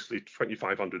 years, you're basically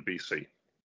 2500 BC.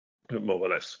 More or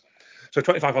less. So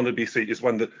 2500 BC is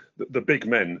when the big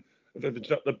men,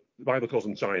 the Bible calls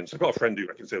them giants. I've got a friend who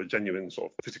reckons they were genuine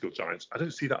sort of physical giants. I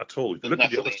don't see that at all. If you look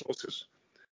at the other sources,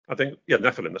 I think,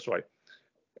 Nephilim, that's right.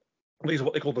 These are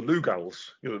what they call the Lugals,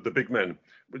 the big men,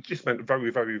 which just meant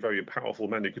very, very, very powerful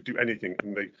men who could do anything,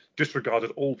 and they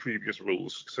disregarded all previous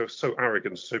rules. So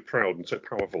arrogant, so proud, and so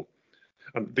powerful.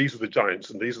 And these are the giants,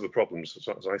 and these are the problems,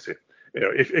 as I see it.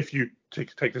 If you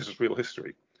take this as real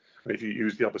history, and if you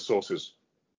use the other sources.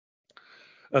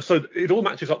 So it all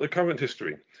matches up the current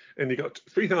history. And you got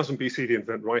 3000 BC, they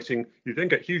invent writing. You then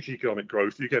get huge economic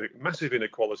growth. You get massive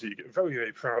inequality. You get very,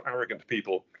 very proud, arrogant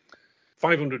people.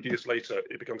 500 years later,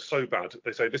 it becomes so bad.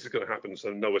 They say this is going to happen.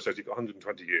 So Noah says you've got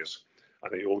 120 years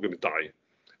and you're all going to die.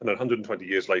 And then 120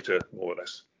 years later, more or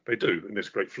less, they do in this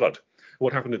great flood.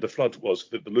 What happened in the flood was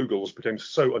that the Lugals became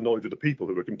so annoyed with the people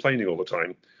who were complaining all the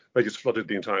time, they just flooded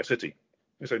the entire city.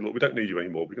 They say, look, we don't need you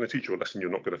anymore. We're going to teach you a lesson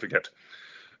you're not going to forget.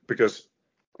 Because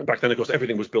back then, of course,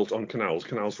 everything was built on canals.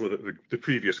 Canals were the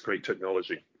previous great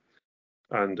technology.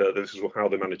 And this is how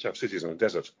they managed to have cities in a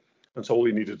desert. And so all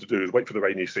he needed to do is wait for the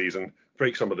rainy season,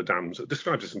 break some of the dams. It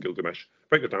describes this in Gilgamesh.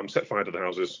 Break the dams, set fire to the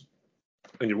houses,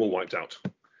 and you're all wiped out.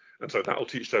 And so that will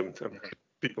teach them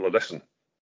people a lesson.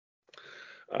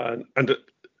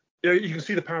 You can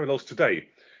see the parallels today.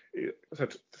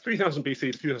 3000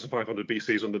 BC to 2500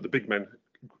 BC is when the big men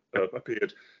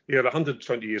appeared. You had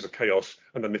 120 years of chaos,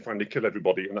 and then they finally kill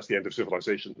everybody, and that's the end of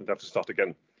civilization, and they have to start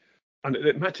again. And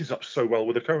it matches up so well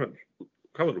with the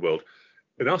current world.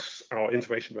 In us, our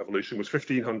information revolution was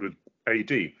 1500 AD,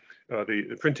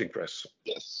 the printing press.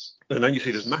 Yes. And then you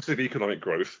see this massive economic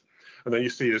growth, and then you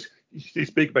see these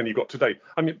big men you've got today.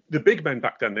 I mean, the big men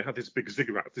back then, they had these big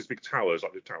ziggurats, these big towers,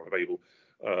 like the Tower of Babel,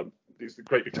 these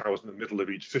great big towers in the middle of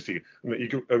each city. And you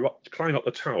could climb up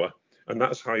the tower, and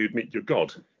that's how you'd meet your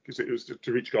god. Because it was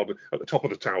to reach God at the top of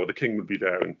the tower, the king would be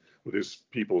there and with his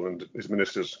people and his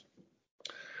ministers.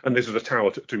 And this is a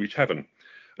tower to reach heaven.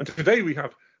 And today we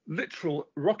have literal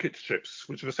rocket ships,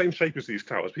 which are the same shape as these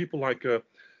towers. People like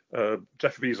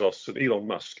Jeff Bezos and Elon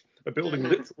Musk are building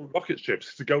literal rocket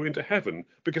ships to go into heaven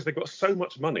because they've got so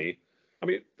much money. I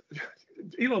mean,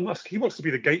 Elon Musk, he wants to be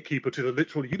the gatekeeper to the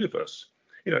literal universe.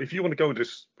 You know, if you want to go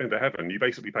into heaven, you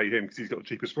basically pay him because he's got the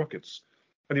cheapest rockets.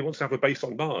 And he wants to have a base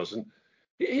on Mars. And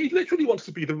he literally wants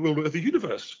to be the ruler of the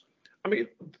universe. I mean,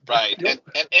 right. And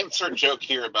insert joke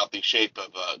here about the shape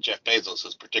of Jeff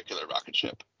Bezos' particular rocket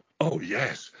ship. Oh,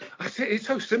 yes. I say it's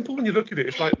so simple when you look at it.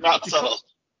 It's like not subtle.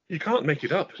 You can't make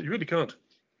it up. You really can't.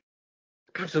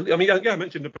 Absolutely. I mean, I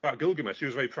mentioned about Gilgamesh. He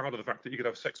was very proud of the fact that he could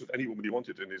have sex with any woman he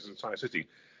wanted in his entire city.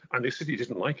 And his city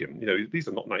didn't like him. You know, these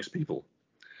are not nice people.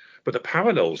 But the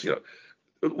parallels, you know,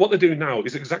 what they're doing now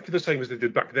is exactly the same as they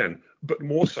did back then, but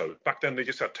more so. Back then, they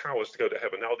just had towers to go to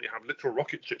heaven. Now they have literal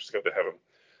rocket ships to go to heaven.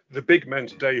 The big men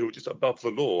today who are just above the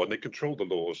law and they control the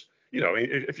laws. You know,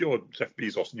 if you're Jeff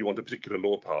Bezos and you want a particular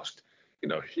law passed, you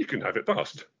know, you can have it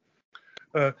passed.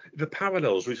 The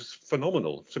parallels, which is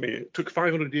phenomenal to me. It took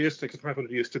 500 years, takes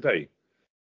 500 years today.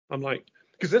 I'm like,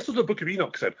 because that's what the Book of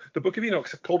Enoch said. The Book of Enoch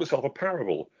called itself a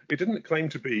parable. It didn't claim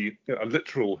to be a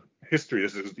literal history.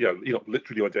 This is, Enoch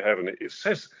literally went to heaven. It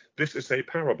says this is a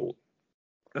parable,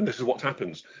 and this is what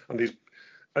happens. And these,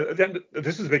 at the end,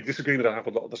 this is a big disagreement I have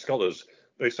with a lot of the scholars.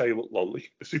 They say, well, the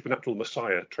supernatural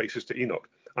Messiah traces to Enoch.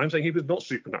 I'm saying he was not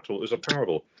supernatural. It was a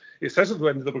parable. It says at the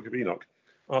end of the Book of Enoch,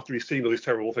 after he's seen all these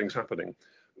terrible things happening,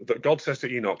 that God says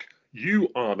to Enoch, "You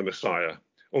are the Messiah."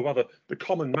 Or rather, the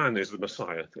common man is the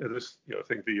Messiah. This, I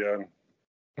think the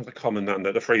common man,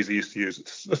 the phrase he used to use,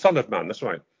 it's the Son of Man, that's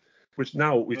right, which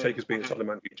now we take as being the Son of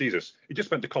Man, Jesus. He just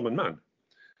meant the common man.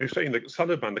 He's saying the Son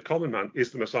of Man, the common man,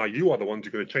 is the Messiah. You are the ones who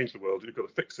are going to change the world. You've got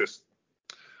to fix this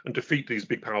and defeat these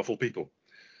big, powerful people.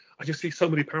 I just see so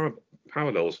many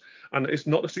parallels. And it's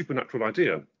not a supernatural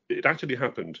idea. It actually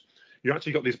happened. You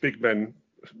actually got these big men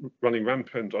running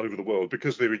rampant over the world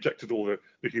because they rejected all the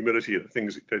humility and the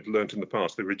things they'd learned in the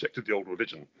past. They rejected the old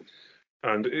religion.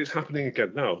 And it's happening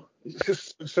again now. It's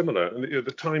just similar, and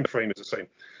the time frame is the same.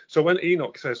 So when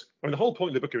Enoch says, the whole point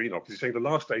of the Book of Enoch is he's saying the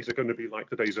last days are going to be like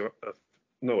the days of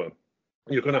Noah.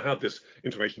 You're going to have this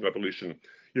information revolution.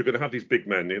 You're going to have these big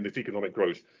men in this economic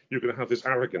growth. You're going to have this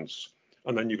arrogance,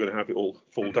 and then you're going to have it all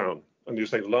fall down. And you're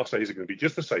saying the last days are going to be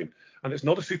just the same. And it's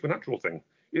not a supernatural thing.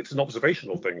 It's an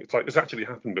observational thing. It's like this actually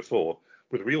happened before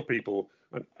with real people,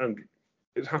 and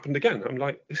it's happened again. I'm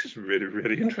like, this is really,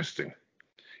 really interesting.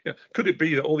 Yeah. Could it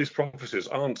be that all these prophecies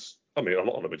aren't? I mean, a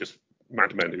lot of them are just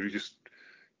madmen who just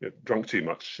drunk too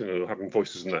much, having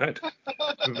voices in their head.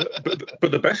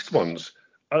 but the best ones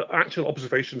are actual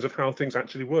observations of how things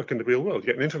actually work in the real world. You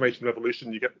get an information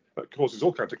revolution, that causes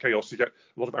all kinds of chaos. You get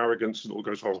a lot of arrogance, and it all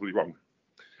goes horribly wrong.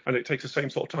 And it takes the same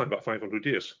sort of time, about 500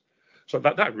 years. So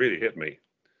that really hit me.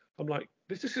 I'm like,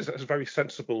 this is a very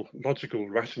sensible, logical,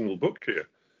 rational book here.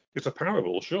 It's a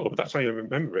parable, sure, but that's how you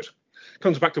remember it.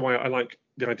 Comes back to why I like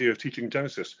the idea of teaching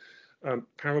Genesis.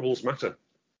 Parables matter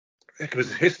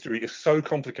because history is so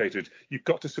complicated. You've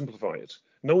got to simplify it.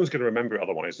 No one's going to remember it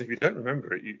otherwise. If you don't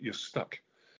remember it, you're stuck.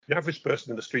 The average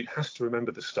person in the street has to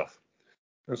remember this stuff.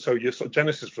 And so your sort of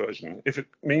Genesis version, if it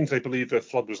means they believe the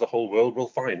flood was the whole world, well,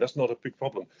 fine. That's not a big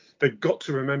problem. They've got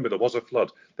to remember there was a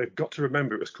flood. They've got to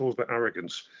remember it was caused by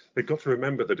arrogance. They've got to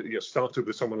remember that it started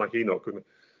with someone like Enoch, and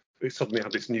they suddenly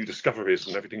had these new discoveries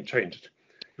and everything changed.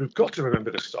 We've got to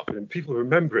remember this stuff, and people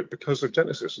remember it because of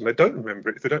Genesis, and they don't remember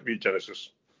it if they don't read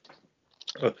Genesis.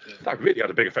 That really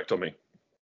had a big effect on me.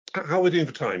 How are we doing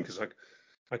for time? Because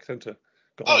I tend to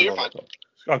go on and You're on. fine.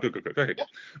 Oh, good. Okay. Yeah.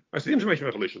 That's the information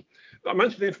revolution. I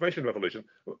mentioned the information revolution.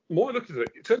 The more I looked at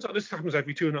it, it turns out this happens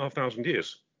every 2,500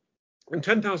 years. In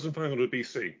 10,500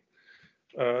 BC,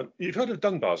 you've heard of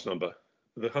Dunbar's number,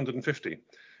 the 150.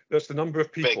 That's the number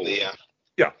of people. Vaguely, yeah.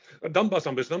 Yeah, Dunbar's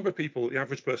number is the number of people the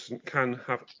average person can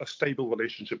have a stable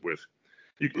relationship with.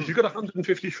 If you've got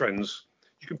 150 friends,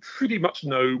 you can pretty much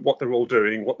know what they're all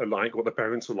doing, what they're like, what their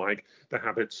parents are like, their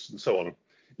habits, and so on.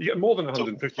 You get more than So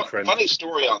 150 friends. funny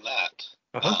story on that.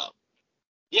 Uh-huh.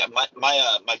 Yeah,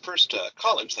 my first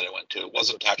college that I went to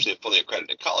wasn't actually a fully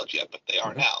accredited college yet, but they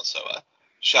are now. So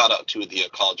shout out to the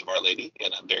College of Our Lady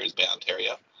in Barry's Bay,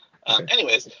 Ontario. Okay.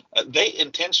 Anyways, they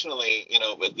intentionally,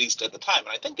 at least at the time, and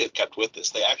I think they've kept with this,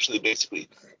 they actually basically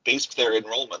based their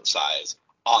enrollment size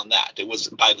on that. It was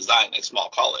by design a small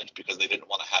college because they didn't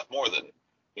want to have more than,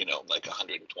 like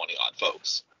 120 odd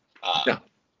folks, Yeah.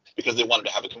 because they wanted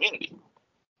to have a community.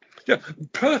 Yeah,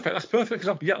 perfect. That's perfect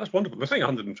example. Yeah, that's wonderful. We're saying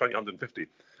 120, 150.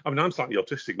 I mean, I'm slightly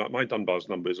autistic, but my Dunbar's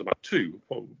number is about 2,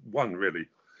 or 1 really.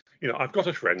 I've got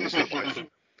a friend, it's my wife,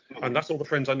 and that's all the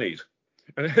friends I need.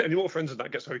 And any more friends than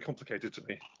that gets very complicated to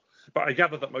me. But I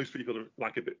gather that most people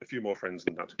like a few more friends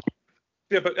than that.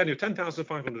 Yeah, but anyway,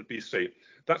 10,500 BC,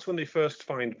 that's when they first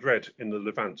find bread in the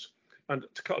Levant. And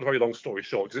to cut a very long story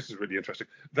short, because this is really interesting,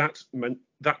 that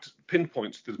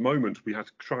pinpoints the moment we had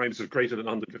tribes of greater than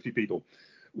 150 people,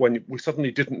 when we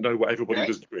suddenly didn't know what everybody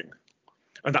was doing.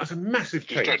 And that's a massive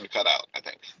You change. started to cut out, I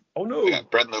think. Oh, no. We got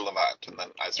bread in the Levant, and then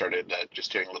I started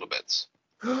just hearing little bits.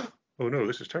 Oh, no,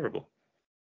 this is terrible.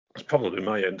 It's probably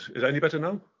my end. Is it any better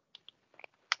now?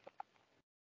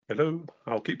 Hello?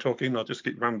 I'll keep talking. I'll just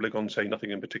keep rambling on, saying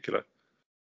nothing in particular.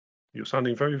 You're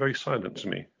sounding very, very silent to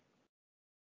me.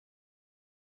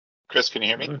 Chris, can you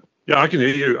hear me? Yeah, I can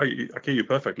hear you. I can hear you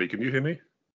perfectly. Can you hear me?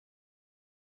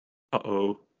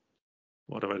 Uh-oh.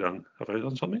 What have I done? Have I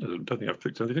done something? I don't think I've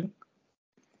fixed anything.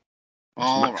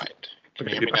 All right. Can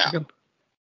you hear me now? Again?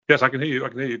 Yes, I can hear you. I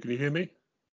can hear you. Can you hear me?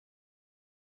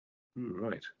 Ooh,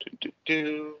 right.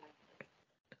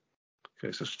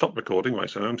 Okay, so stop recording. Right,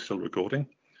 so I'm still recording.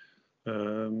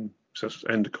 Says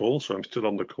end call, so I'm still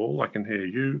on the call. I can hear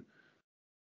you.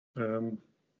 Ooh.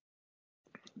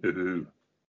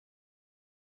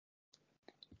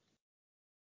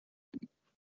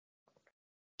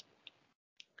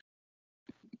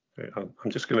 Okay,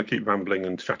 I'm just going to keep rambling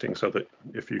and chatting so that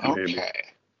if you can hear me.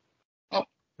 Oh.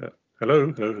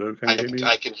 Hello. Can you hear me?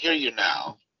 I can hear you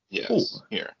now. Yes. Oh,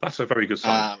 here. That's a very good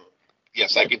sign.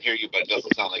 Yes, I can hear you, but it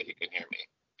doesn't sound like you can hear me.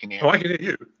 Can you hear me? I can hear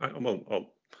you. I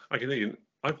can hear you.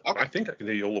 I think I can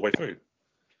hear you all the way through.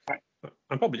 Right.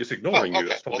 I'm probably just ignoring you.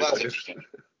 That's probably that's interesting.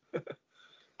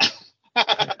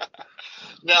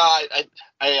 No, I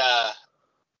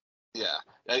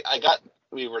got.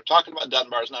 We were talking about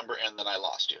Dunbar's number, and then I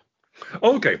lost you.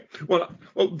 Okay. Well,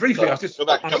 briefly, so, go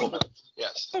back a couple minutes.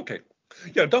 Yes. Okay.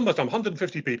 Yeah, Dunbar's number,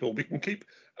 150 people. We can keep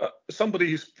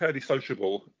somebody who's fairly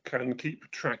sociable can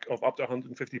keep track of up to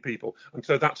 150 people, and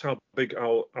so that's how big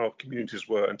our communities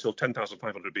were until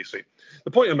 10,500 BC.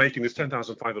 The point I'm making is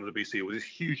 10,500 BC was this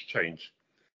huge change.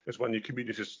 It's when your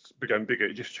communities became bigger.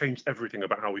 It just changed everything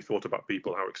about how we thought about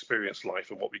people, how we experienced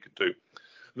life, and what we could do.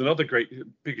 And another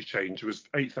bigger change was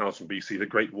 8,000 BC, the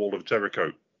Great Wall of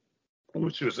Jericho,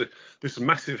 which was this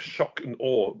massive shock and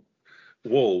awe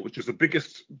wall, which was the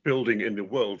biggest building in the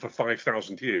world for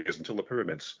 5,000 years until the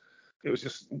pyramids. It was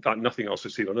just like nothing else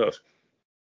we've seen on Earth.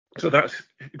 So that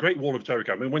Great Wall of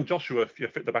Jericho, I mean, when Joshua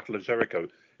fit the Battle of Jericho,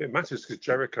 it matters because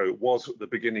Jericho was the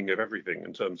beginning of everything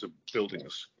in terms of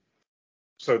buildings.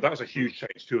 So that was a huge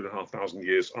change 2,500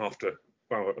 years after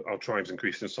our tribes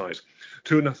increased in size.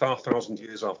 2,500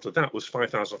 years after that was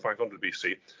 5,500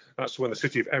 BC. That's when the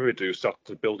city of Eridu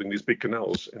started building these big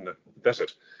canals in the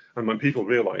desert. And when people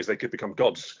realized they could become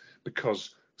gods,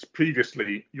 because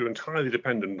previously you were entirely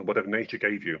dependent on whatever nature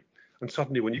gave you. And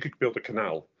suddenly when you could build a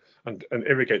canal and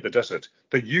irrigate the desert,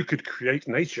 that you could create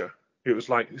nature. It was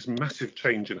like this massive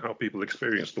change in how people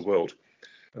experienced the world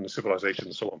and the civilization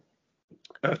and so on.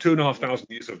 2,500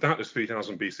 years of that is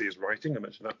 3,000 BC is writing. I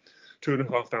mentioned that.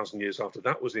 2,500 years after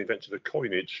that was the invention of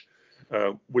coinage,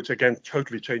 which again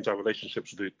totally changed our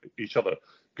relationships with each other.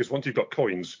 Because once you've got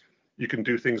coins, you can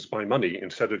do things by money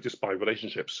instead of just by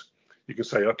relationships. You can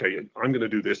say, okay, I'm going to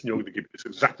do this, and you're going to give this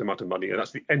exact amount of money, and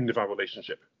that's the end of our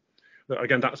relationship.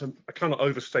 Again, I cannot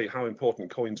overstate how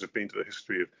important coins have been to the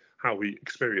history of how we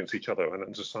experience each other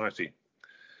and society.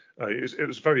 It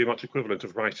was very much equivalent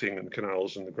of writing and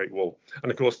canals and the Great Wall.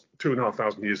 And of course,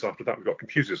 2,500 years after that, we've got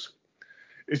computers.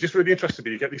 It's just really interesting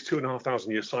me. You get these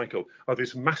 2,500 year cycle of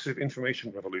these massive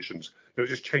information revolutions that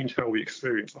just change how we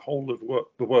experience the whole of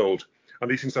the world. And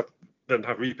these things then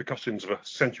have repercussions of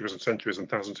centuries and centuries and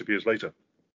thousands of years later.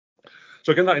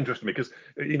 So again, that interested me because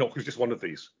Enoch was just one of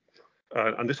these.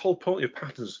 And this whole point of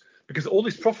patterns, because all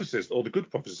these prophecies, all the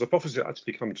good prophecies, the prophecies that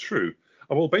actually come true,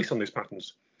 are all based on these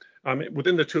patterns.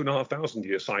 Within the 2,500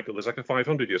 year cycle, there's like a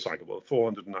 500-year cycle, well,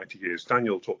 490 years.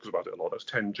 Daniel talks about it a lot. That's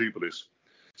 10 jubilees.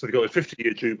 So they've got a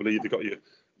 50-year jubilee, they've got your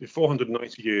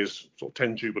 490 years, sort of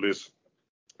 10 jubilees.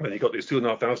 And then you've got this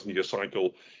 2,500-year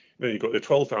cycle. Then you've got the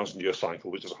 12,000-year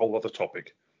cycle, which is a whole other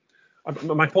topic.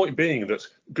 My point being that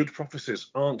good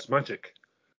prophecies aren't magic.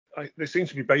 They seem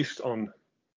to be based on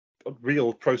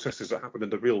real processes that happen in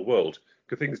the real world,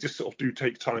 because things just sort of do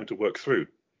take time to work through.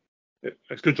 It's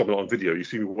a good job I'm not on video. You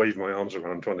see me waving my arms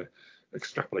around trying to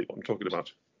extrapolate what I'm talking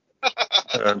about.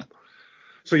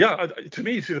 So yeah, to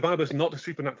me, see, the Bible is not a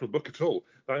supernatural book at all.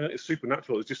 It's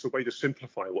supernatural. It's just a way to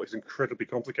simplify what is incredibly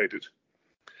complicated.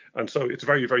 And so it's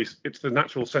it's the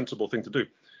natural, sensible thing to do.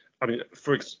 I mean,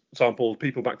 for example,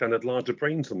 people back then had larger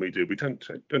brains than we do. We don't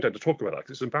tend to talk about that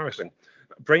because it's embarrassing.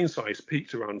 Brain size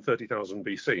peaked around 30,000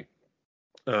 BC,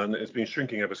 and it's been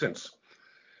shrinking ever since.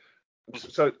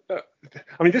 So,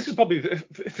 I mean, this is probably,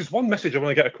 if there's one message I want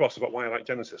to get across about why I like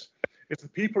Genesis, it's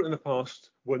that people in the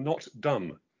past were not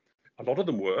dumb. A lot of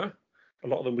them were. A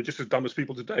lot of them were just as dumb as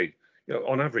people today,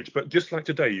 on average. But just like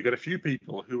today, you get a few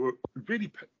people who were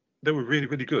really,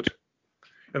 really good.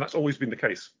 And that's always been the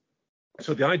case.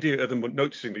 So the idea of them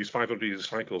noticing these 500-year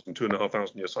cycles and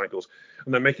 2,500-year cycles,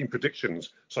 and then making predictions,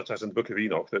 such as in the Book of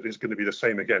Enoch, that it's going to be the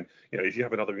same again. If you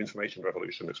have another information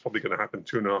revolution, it's probably going to happen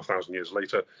 2,500 years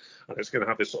later, and it's going to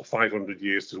have this sort of 500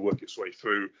 years to work its way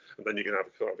through, and then you're going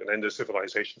to have an end of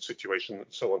civilization situation, and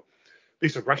so on.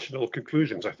 These are rational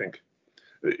conclusions, I think.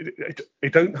 You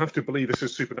don't have to believe this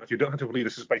is supernatural. You don't have to believe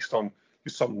this is based on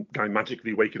some guy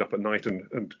magically waking up at night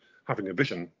and having a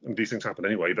vision, and these things happen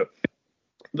anyway. But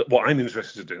what I'm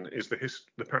interested in is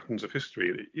the patterns of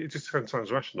history. It just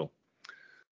sounds rational.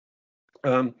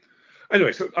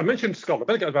 Anyway, so I mentioned scholar. I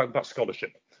better get about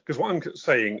scholarship, because what I'm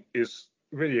saying is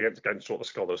really against what the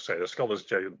scholars say. The scholars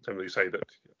generally say that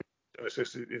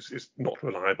it's not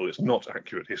reliable, it's not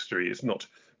accurate history, it's not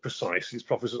precise, these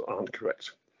prophecies aren't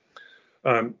correct.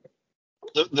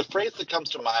 The phrase that comes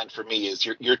to mind for me is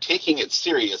you're taking it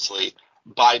seriously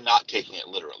by not taking it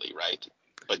literally, right?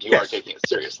 But you are taking it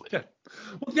seriously.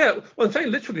 Yeah. Well, I'm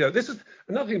saying literally, though, this is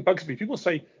another thing that bugs me. People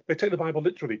say they take the Bible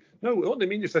literally. No, what they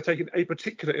mean is they're taking a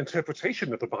particular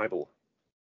interpretation of the Bible.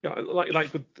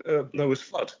 Like with Noah's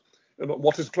flood.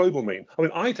 What does global mean? I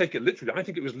mean, I take it literally. I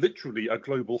think it was literally a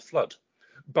global flood.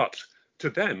 But to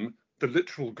them, the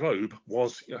literal globe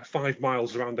was 5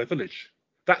 miles around their village.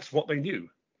 That's what they knew.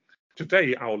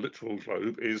 Today, our literal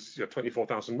globe is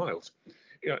 24,000 miles.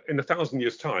 In 1,000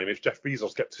 years' time, if Jeff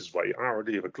Bezos gets his way, our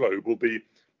idea of a globe will be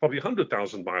probably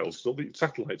 100,000 miles. There'll be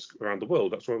satellites around the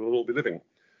world. That's where we'll all be living.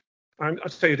 And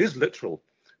I'd say it is literal,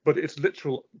 but it's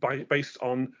literal based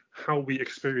on how we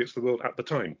experience the world at the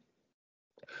time.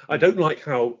 I don't like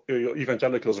how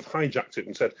evangelicals have hijacked it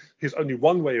and said, here's only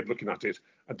one way of looking at it,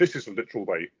 and this is the literal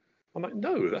way. I'm like,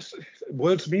 no,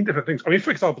 words mean different things. I mean,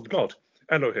 for example, God,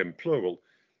 Elohim, plural.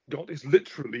 God is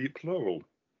literally plural.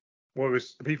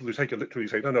 Whereas the people who take it literally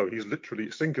say, no, he's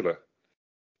literally singular.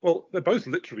 Well, they're both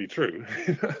literally true.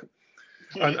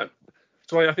 And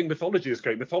so I think mythology is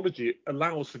great. Mythology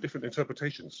allows for different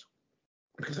interpretations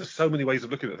because there's so many ways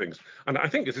of looking at things. And I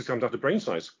think this comes down to brain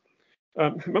size.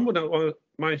 Remember now,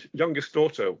 my youngest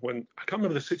daughter, when I can't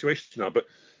remember the situation now, but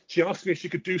she asked me if she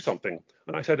could do something.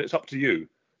 And I said, it's up to you.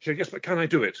 She said, yes, but can I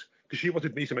do it? Because she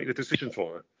wanted me to make the decision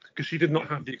for her. Because she did not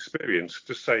have the experience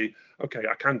to say, okay,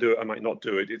 I can do it, I might not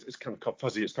do it. It's kind of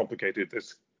fuzzy, it's complicated.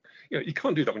 You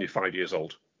can't do that when you're 5 years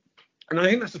old. And I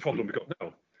think that's the problem we've got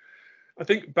now. I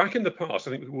think back in the past,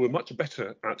 I think we were much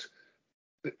better at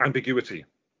ambiguity.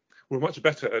 We're much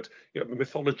better at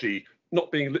mythology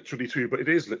not being literally true, but it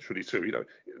is literally true.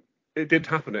 It did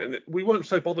happen, and we weren't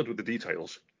so bothered with the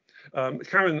details.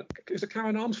 Karen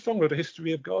Armstrong wrote A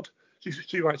History of God?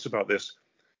 She writes about this,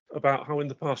 about how in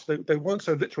the past they weren't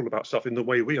so literal about stuff in the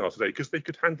way we are today, because they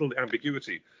could handle the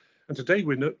ambiguity. And today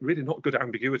we're really not good at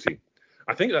ambiguity.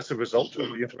 I think that's a result of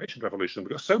the information revolution.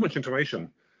 We've got so much information.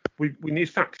 We need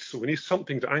facts, so we need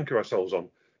something to anchor ourselves on,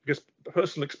 because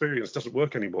personal experience doesn't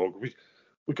work anymore.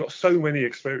 We've got so many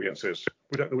experiences,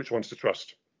 we don't know which ones to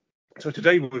trust. So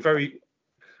today we're very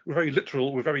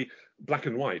literal, we're very black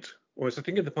and white. Whereas I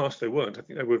think in the past they weren't. I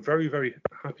think they were very, very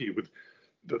happy with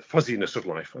the fuzziness of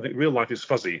life. I think real life is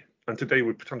fuzzy, and today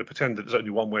we're trying to pretend that there's only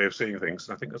one way of seeing things,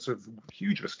 and I think that's a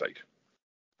huge mistake.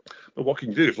 But what can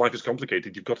you do? If life is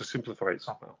complicated, you've got to simplify it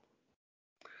somehow.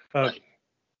 Right.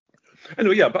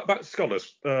 Anyway, back to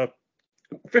scholars.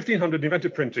 1500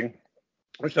 invented printing,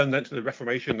 which then led to the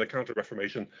Reformation, the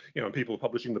Counter-Reformation, and people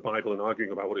publishing the Bible and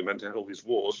arguing about what it meant to have all these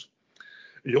wars.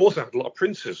 You also had a lot of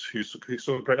princes who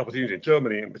saw a great opportunity in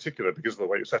Germany in particular because of the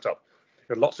way it was set up.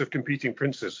 You had lots of competing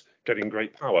princes getting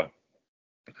great power.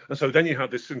 And so then you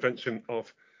had this invention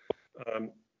of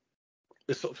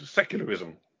this sort of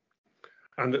secularism.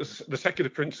 And the secular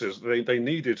princes, they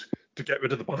needed to get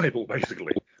rid of the Bible,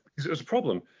 basically, because it was a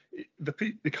problem.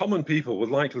 The common people were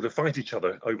likely to fight each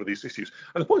other over these issues.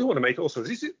 And the point I want to make also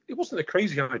is it wasn't a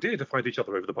crazy idea to fight each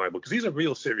other over the Bible, because these are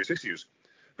real serious issues.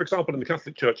 For example, in the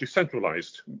Catholic Church, it's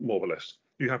centralized, more or less.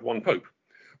 You have one pope,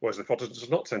 whereas the Protestants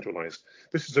are not centralized.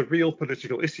 This is a real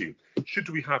political issue. Should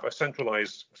we have a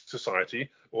centralized society,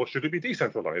 or should it be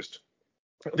decentralized?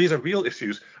 These are real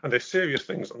issues, and they're serious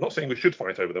things. I'm not saying we should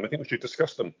fight over them. I think we should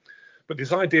discuss them. But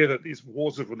this idea that these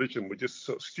wars of religion were just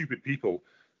sort of stupid people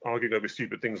arguing over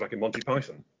stupid things like in Monty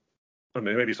Python. I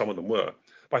mean, maybe some of them were.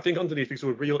 But I think underneath these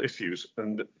were real issues,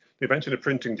 and the invention of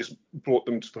printing just brought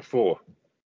them to the fore.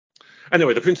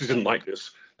 Anyway, the princes didn't like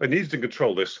this. They needed to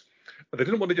control this. But they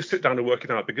didn't want to just sit down and work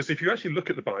it out, because if you actually look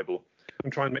at the Bible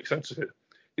and try and make sense of it,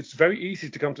 it's very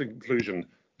easy to come to the conclusion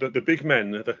that the big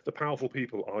men, the powerful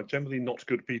people, are generally not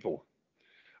good people.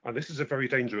 And this is a very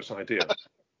dangerous idea.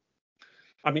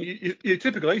 I mean, your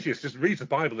typical atheist just reads the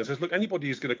Bible and says, look, anybody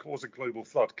who's going to cause a global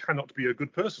flood cannot be a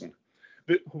good person.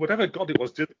 Whatever God it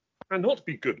was did cannot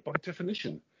be good by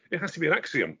definition. It has to be an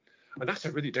axiom. And that's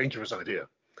a really dangerous idea.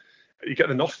 You get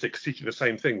the Gnostics teaching the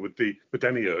same thing with the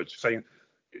demiurge, saying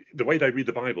the way they read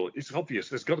the Bible, it's obvious.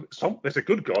 There's a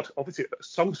good God. Obviously, at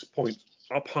some point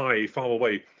up high, far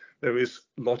away, there is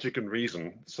logic and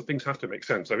reason. So things have to make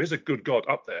sense. There is a good God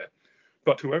up there,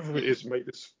 but whoever it is made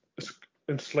this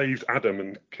enslaved Adam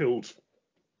and killed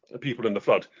people in the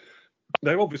flood.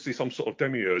 They're obviously some sort of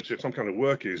demiurge, some kind of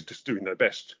work is just doing their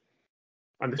best.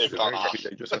 And this is a very, very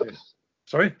dangerous idea.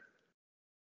 Sorry?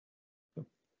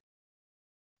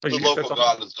 The local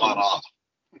God has gone off.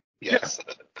 Yes.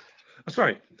 Yeah. That's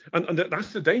right. And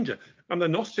that's the danger. And the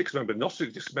Gnostics, remember,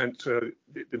 Gnostics just meant the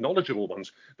knowledgeable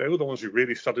ones. They were the ones who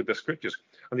really studied their scriptures.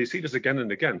 And you see this again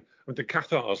and again. And the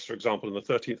Cathars, for example, in the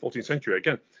 13th, 14th century,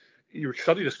 again, you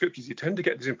study the scriptures, you tend to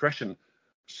get this impression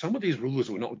some of these rulers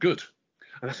were not good.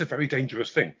 And that's a very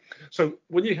dangerous thing. So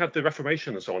when you had the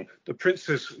Reformation and so on, the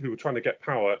princes who were trying to get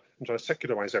power and trying to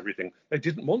secularize everything, they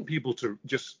didn't want people to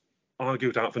just argue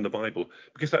it out from the Bible,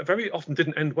 because that very often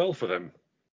didn't end well for them.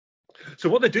 So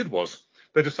what they did was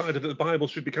they decided that the Bible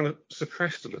should be kind of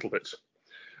suppressed a little bit.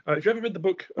 If you ever read the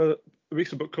book, a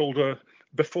recent book called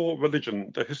Before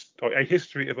Religion, A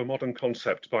History of a Modern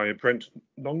Concept by Brent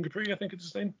Nongbri, I think it's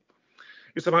his name.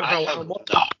 It's about how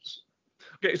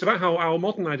it's about how our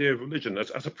modern idea of religion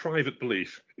as a private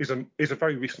belief is a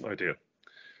very recent idea.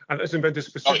 And it's invented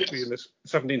specifically in the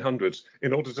 1700s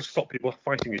in order to stop people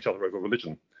fighting each other over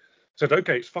religion. Said,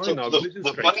 okay, it's fine now.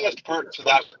 The funniest part to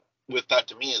that, with that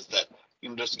to me, is that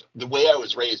just the way I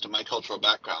was raised in my cultural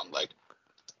background, like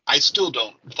I still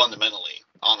don't fundamentally,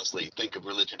 honestly, think of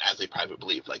religion as a private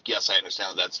belief. Like, yes, I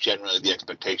understand that's generally the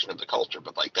expectation of the culture,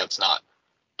 but like that's not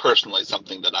personally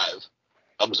something that I've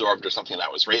absorbed or something that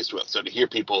I was raised with. So to hear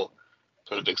people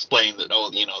sort of explain that,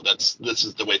 this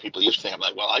is the way people used to think, I'm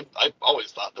like, well, I've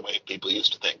always thought the way people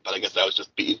used to think, but I guess that was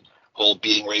just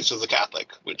being raised as a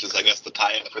Catholic, which is, I guess, the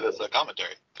tie-in for this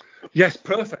commentary. Yes,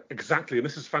 perfect, exactly. And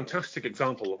this is a fantastic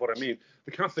example of what I mean.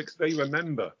 The Catholics, they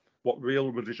remember what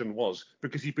real religion was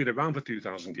because you've been around for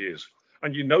 2,000 years,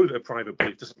 and you know that a private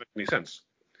belief doesn't make any sense.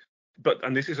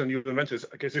 And this is a new invention.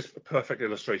 I guess it's a perfect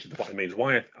illustration of what it means.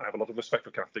 Why I have a lot of respect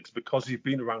for Catholics, because you've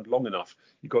been around long enough,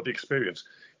 you've got the experience.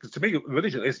 Because to me,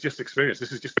 religion is just experience.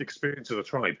 This is just the experience of the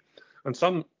tribe. And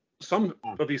some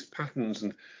of these patterns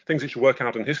and things that you work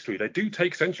out in history, they do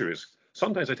take centuries.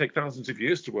 Sometimes they take thousands of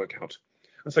years to work out.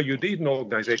 And so you need an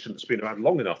organization that's been around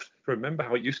long enough to remember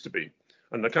how it used to be.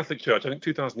 And the Catholic Church, I think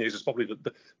 2,000 years is probably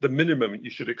the minimum you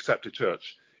should accept a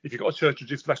church. If you've got a church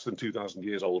which is less than 2,000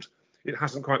 years old, it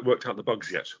hasn't quite worked out the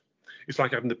bugs yet. It's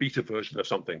like having the beta version of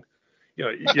something.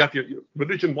 You have your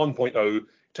religion 1.0,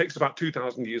 takes about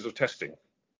 2,000 years of testing.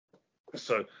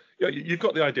 So you've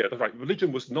got the idea. Right,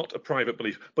 religion was not a private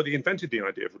belief, but they invented the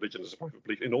idea of religion as a private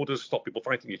belief in order to stop people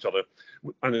fighting each other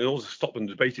and in order to stop them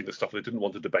debating the stuff they didn't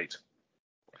want to debate.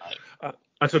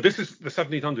 And so this is the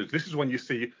 1700s. This is when you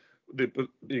see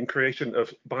the creation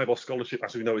of Bible scholarship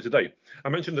as we know it today. I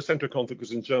mentioned the Centre Conflict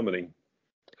was in Germany.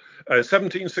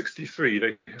 1763,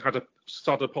 they had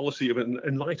started a policy of an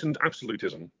enlightened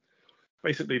absolutism.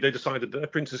 Basically, they decided that their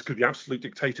princes could be absolute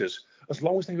dictators as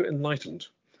long as they were enlightened,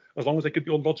 as long as they could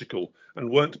be all logical and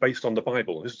weren't based on the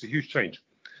Bible. This is a huge change.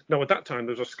 Now, at that time,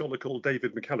 there was a scholar called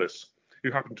David McKellis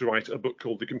who happened to write a book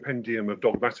called The Compendium of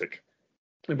Dogmatic,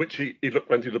 in which he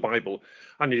went through the Bible,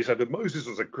 and he said that Moses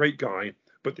was a great guy,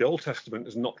 but the Old Testament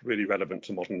is not really relevant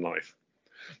to modern life.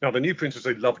 Now, the new princes,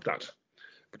 they loved that,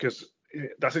 because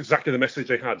That's exactly the message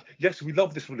they had. Yes, we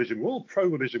love this religion. We're all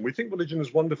pro-religion. We think religion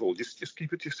is wonderful. Just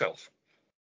keep it to yourself.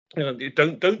 Don't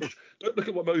look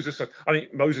at what Moses said. I mean,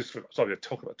 Moses. Sorry, I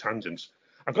talk about tangents.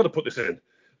 I've got to put this in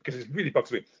because it really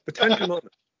bugs me. The Ten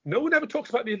Commandments. No one ever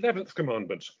talks about the 11th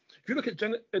commandment. If you look at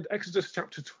Exodus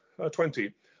chapter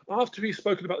 20, after he's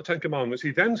spoken about the Ten Commandments,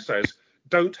 he then says,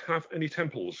 "Don't have any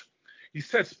temples." He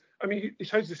says, I mean, he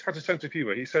shows this has a sense of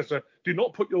humor. He says, "Do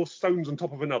not put your stones on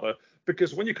top of another,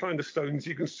 because when you climb the stones,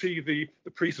 you can see the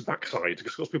priest's backside."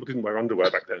 Because of course, people didn't wear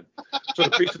underwear back then. So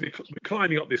the priest would be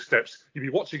climbing up these steps. You'd be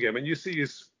watching him, and you see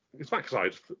his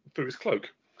backside through his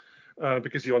cloak,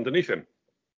 because you're underneath him.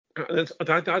 And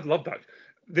I'd love that.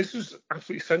 This is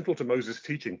absolutely central to Moses'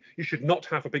 teaching. You should not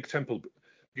have a big temple,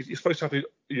 because you're supposed to have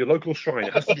your local shrine.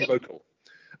 It has to be local.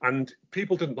 And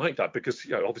people didn't like that because,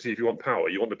 obviously, if you want power,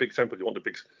 you want a big temple, you want a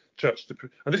big church.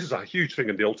 And this is a huge thing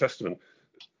in the Old Testament.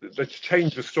 They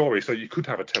changed the story so you could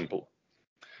have a temple.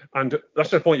 And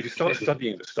that's the point. If you start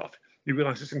studying this stuff, you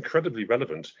realize it's incredibly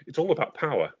relevant. It's all about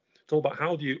power. It's all about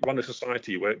how do you run a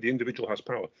society where the individual has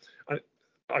power. And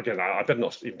again, I better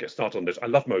not even get started on this. I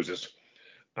love Moses,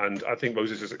 and I think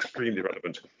Moses is extremely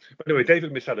relevant. But anyway,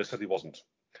 David Michelis said he wasn't.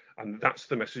 And that's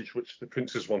the message which the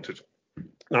princes wanted.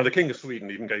 Now, the King of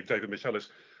Sweden even gave David Michelis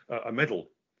a medal.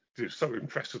 He was so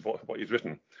impressed with what he'd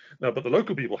written. Now, but the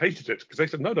local people hated it because they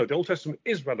said, no, the Old Testament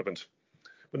is relevant.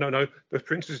 But no, the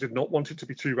princes did not want it to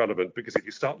be too relevant, because if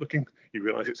you start looking, you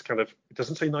realize it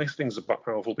doesn't say nice things about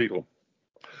powerful people.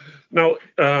 Now,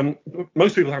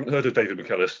 most people haven't heard of David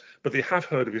Michelis, but they have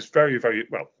heard of his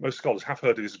most scholars have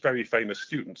heard of his very famous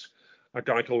student, a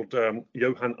guy called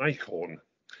Johann Eichhorn.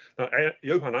 Now,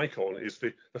 Johann Eichhorn is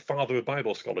the father of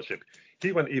Bible scholarship.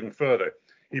 He went even further.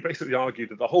 He basically argued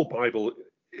that the whole Bible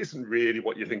isn't really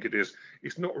what you think it is.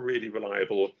 It's not really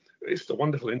reliable. It's a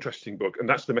wonderful, interesting book, and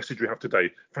that's the message we have today.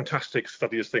 Fantastic,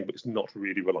 study this thing, but it's not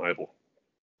really reliable.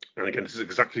 And again, this is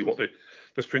exactly what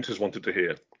the princes wanted to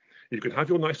hear. You can have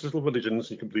your nice little religions,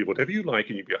 you can believe whatever you like,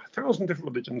 and you can be 1,000 different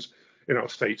religions in our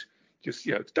state. Just,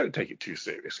 don't take it too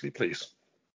seriously, please.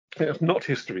 It's not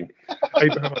history.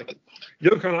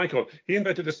 Johann Eichhorn, he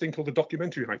invented this thing called the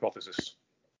documentary hypothesis.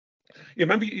 You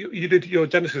remember you did your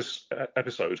Genesis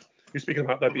episode. You're speaking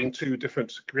about there being two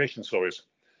different creation stories.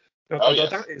 Now,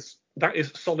 yes. that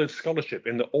is solid scholarship,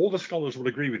 in that all the scholars will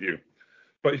agree with you.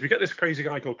 But if you get this crazy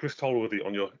guy called Chris Tolworthy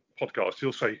on your podcast,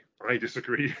 he'll say, "I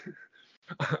disagree."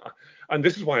 And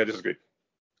this is why I disagree.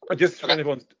 Just for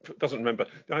anyone who doesn't remember,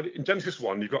 in Genesis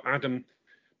 1, you've got Adam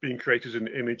being created in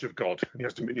the image of God, and he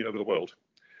has dominion over the world.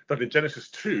 Then in Genesis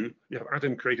 2, you have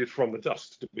Adam created from the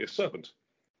dust to be a servant.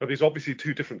 Now, these are obviously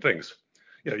two different things.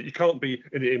 You can't be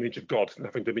in the image of God and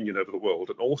having dominion over the world,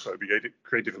 and also be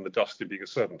created from the dust and being a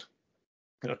servant.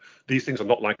 These things are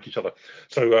not like each other.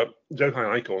 So Johann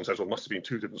Eichhorn says, well, it must have been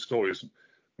two different stories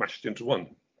mashed into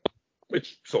one,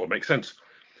 which sort of makes sense.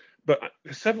 But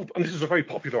and this is a very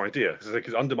popular idea, because they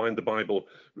could undermine the Bible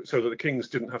so that the kings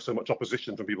didn't have so much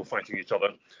opposition from people fighting each other.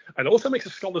 And it also makes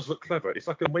the scholars look clever. It's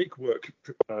like a make-work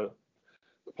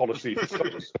policy for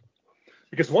scholars.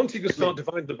 Because once you can start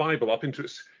dividing the Bible up into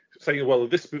saying, well,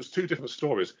 this was two different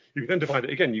stories, you can then divide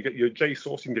it again. You get your J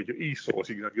source, you can get your E source,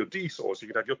 you can have your D source, you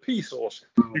can have your P source,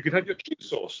 you can have your Q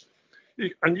source.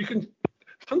 And you can,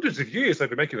 hundreds of years they've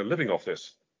been making a living off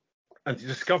this, and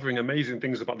discovering amazing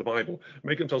things about the Bible,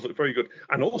 making themselves look very good,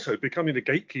 and also becoming the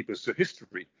gatekeepers to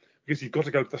history, because you've got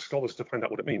to go to the scholars to find out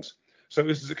what it means. So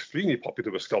this is extremely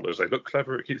popular with scholars. They look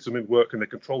clever, it keeps them in work, and they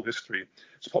control history.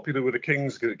 It's popular with the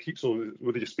kings because it keeps all the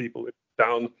religious people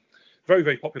down. Very,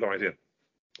 very popular idea.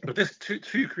 But this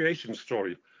two creation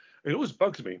story, it always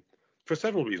bugs me for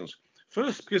several reasons.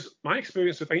 First, because my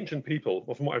experience with ancient people,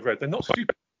 or from what I've read, they're not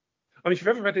stupid. I mean, if you've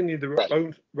ever read any of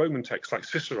the Roman texts, like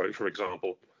Cicero, for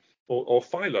example, or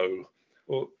Philo,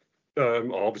 or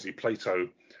obviously Plato.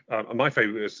 And my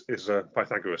favorite is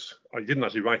Pythagoras. I didn't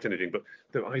actually write anything, but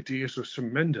their ideas were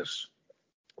tremendous.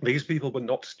 These people were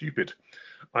not stupid.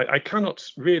 I cannot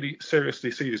really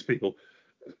seriously see these people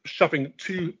shoving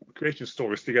two creation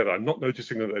stories together and not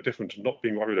noticing that they're different and not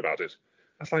being worried about it.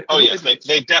 That's like, yes,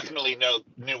 they definitely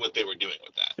knew what they were doing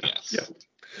with that. Yes. Yeah.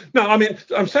 No, I mean,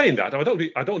 I'm saying that. I don't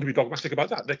want to be dogmatic about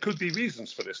that. There could be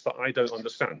reasons for this that I don't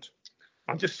understand.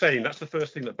 I'm just saying that's the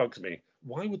first thing that bugs me.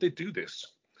 Why would they do this?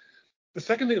 The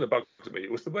second thing that bugs me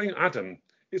was the way Adam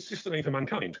is just the name for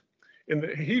mankind. In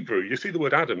the Hebrew, you see the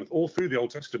word Adam all through the Old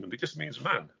Testament. It just means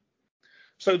man.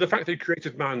 So the fact they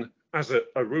created man as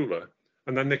a ruler,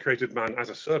 and then they created man as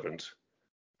a servant,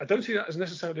 I don't see that as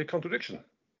necessarily a contradiction.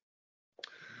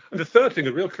 And the third thing,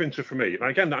 a real clincher for me, and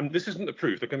again, this isn't the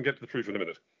proof. They're going to get to the proof in a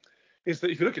minute. is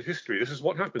that if you look at history, this is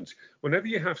what happens. Whenever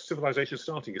you have civilization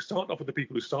starting, you start off with the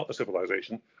people who start the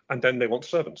civilization, and then they want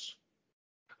servants.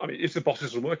 I mean, it's the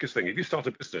bosses and workers thing. If you start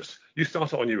a business, you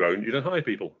start it on your own, you don't hire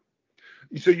people.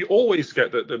 So you always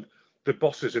get the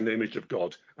bosses in the image of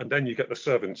God, and then you get the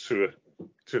servants who are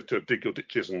to dig your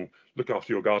ditches and look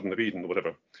after your Garden of Eden or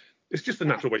whatever. It's just the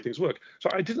natural way things work. So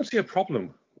I didn't see a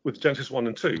problem with Genesis 1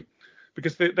 and 2,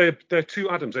 because they're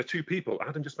two Adams, they're two people.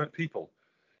 Adam just meant people.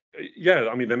 Yeah,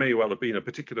 I mean, there may well have been a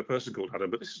particular person called Adam,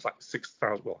 but this is like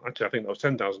 6,000, well, actually, I think that was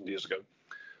 10,000 years ago.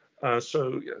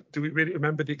 So do we really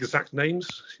remember the exact names?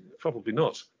 Probably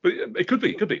not, but it could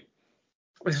be.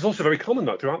 This is also very common,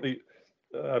 though, throughout the...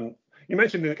 you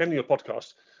mentioned again in your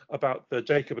podcast about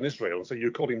Jacob and Israel, and so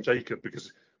you call him Jacob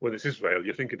because when it's Israel,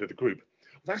 you're thinking of the group.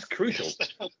 That's crucial.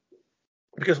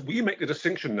 Because we make the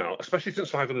distinction now, especially since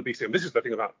 500 BC, and this is the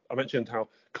thing about, I mentioned how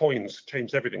coins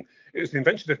changed everything. It was the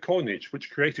invention of coinage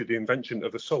which created the invention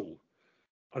of the soul.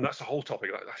 And that's the whole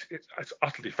topic. It's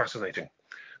utterly fascinating.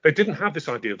 They didn't have this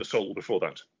idea of the soul before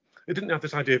that. They didn't have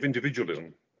this idea of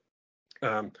individualism.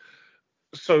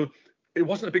 So it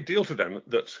wasn't a big deal to them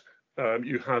that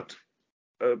you had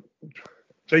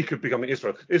Jacob becoming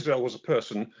Israel. Israel was a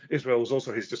person. Israel was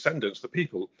also his descendants, the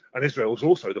people. And Israel was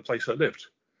also the place that lived.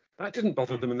 That didn't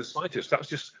bother them in the slightest. That was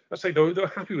just, let's say they were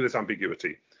happy with this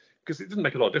ambiguity because it didn't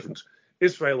make a lot of difference.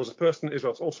 Israel was a person,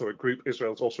 Israel's also a group,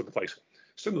 Israel's also the place.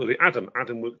 Similarly, Adam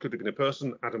could have been a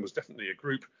person, Adam was definitely a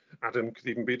group, Adam could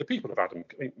even be the people of Adam.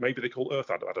 Maybe they call Earth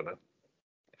Adam, I don't know.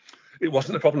 It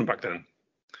wasn't a problem back then.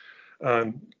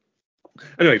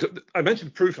 Anyway, I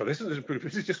mentioned proof. This isn't proof.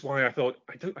 This is just why I thought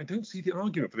I don't see the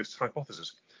argument for this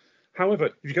hypothesis. However,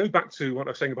 if you go back to what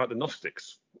I was saying about the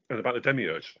Gnostics and about the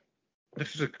demiurge,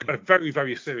 this is a very,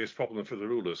 very serious problem for the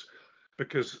rulers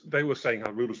because they were saying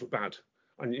how rulers were bad,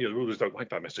 and rulers don't like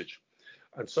that message.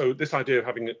 And so this idea of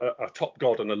having a top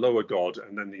god and a lower god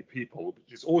and then the people,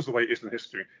 which is always the way it is in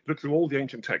history. Look through all the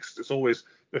ancient texts. It's always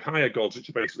the higher gods, which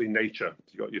are basically nature.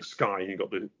 You've got your sky, you've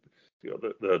got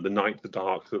the night, the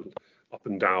dark, the up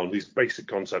and down, these basic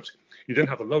concepts. You then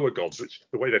have the lower gods, which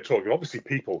the way they're talking, obviously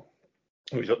people,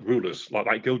 which are rulers,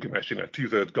 like Gilgamesh,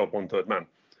 2/3 god, 1/3 man.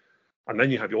 And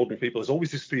then you have the ordinary people. There's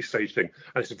always this three-stage thing.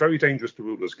 And it's very dangerous to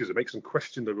rulers because it makes them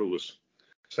question the rulers,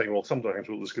 saying, well, sometimes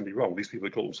rulers can be wrong. These people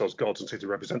who call themselves gods and say to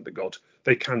represent the god,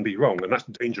 they can be wrong. And that's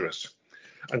dangerous.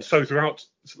 And so throughout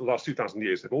the last 2,000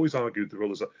 years, they've always argued, the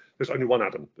rulers, that there's only one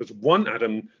Adam. There's one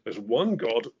Adam. There's one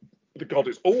God. The God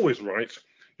is always right.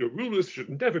 Your rulers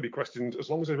should never be questioned as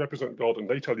long as they represent God and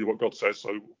they tell you what God says.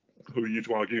 So who are you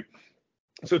to argue?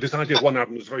 So this idea of one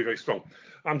Adam is very, very strong.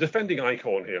 I'm defending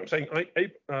Eichhorn here. I'm saying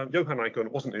Johann Eichhorn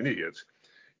wasn't an idiot.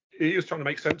 He was trying to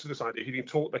make sense of this idea. He'd been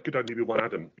taught there could only be one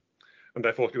Adam. And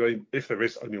therefore, if there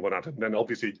is only one Adam, then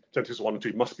obviously Genesis 1 and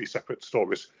 2 must be separate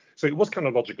stories. So it was kind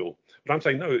of logical. But I'm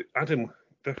saying, no, Adam,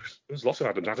 there's lots of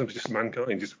Adams. Adam's just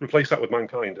mankind. Just replace that with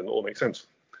mankind and it all makes sense.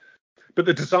 But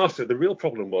the real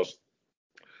problem was,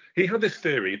 he had this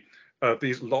theory of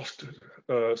these lost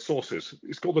sources.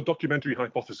 It's called the documentary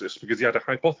hypothesis because he had a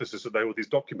hypothesis that there were these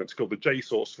documents called the J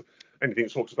source, anything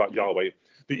that talks about Yahweh.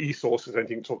 The E source is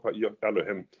anything that talks about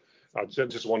Elohim.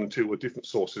 Genesis 1 and 2 were different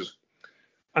sources.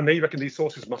 And they reckon these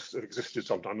sources must have existed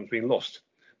sometime and been lost.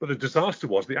 But the disaster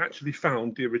was they actually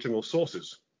found the original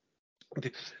sources.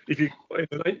 If you, in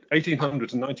the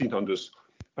 1800s and 1900s,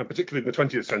 and particularly in the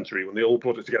 20th century, when they all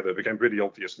brought it together, it became really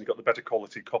obvious, and you got the better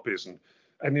quality copies, and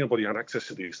anybody had access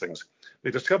to these things.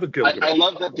 They discovered Gilgamesh. I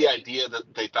love that the idea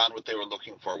that they found what they were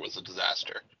looking for was a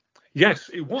disaster. Yes,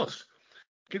 it was.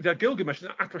 Gilgamesh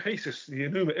and Atrahasis, the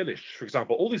Enuma Elish, for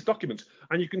example, all these documents,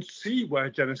 and you can see where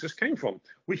Genesis came from.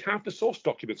 We have the source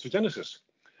documents for Genesis.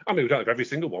 I mean, we don't have every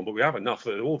single one, but we have enough.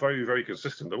 They're all very, very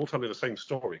consistent. They're all telling the same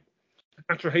story.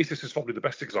 Atrahasis is probably the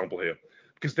best example here,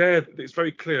 because there it's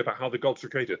very clear about how the gods were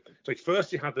created. So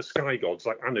first you had the sky gods,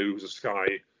 like Anu, who was a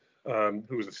sky,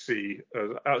 who was the sea.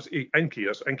 Enki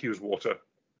was water.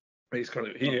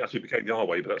 He actually became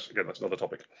Yahweh, but that's another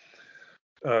topic.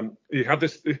 You have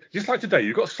this, just like today,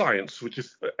 you've got science, which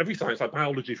is every science, like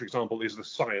biology, for example, is the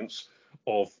science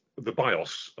of the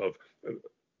bios of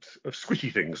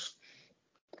squishy things.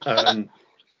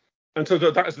 And so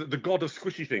that is the god of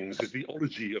squishy things is the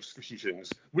ology of squishy things.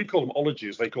 We call them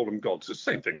ologies, they call them gods. It's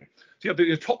the same thing. So you have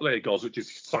the top layer gods, which is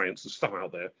science and stuff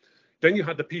out there. Then you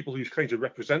had the people who claim to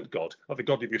represent God, like the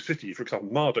god of your city. For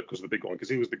example, Marduk was the big one because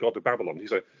he was the god of Babylon. He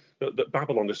said that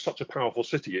Babylon is such a powerful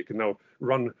city, it can now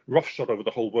run roughshod over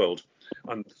the whole world.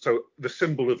 And so the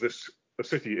symbol of this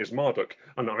city is Marduk.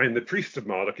 And I am the priest of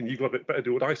Marduk, and you've got to better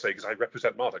do what I say because I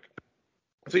represent Marduk.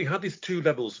 So you had these two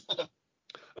levels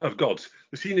of gods,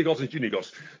 the senior gods and junior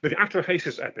gods. The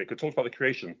Atrahasis epic, it talks about the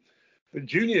creation. The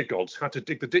junior gods had to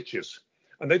dig the ditches,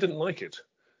 and they didn't like it,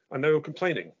 and they were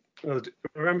complaining.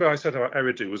 Remember I said how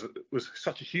Eridu was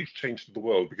such a huge change to the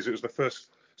world because it was the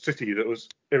first city that was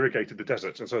irrigated the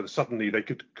desert, and so suddenly they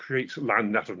could create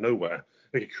land out of nowhere.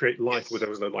 They could create life where there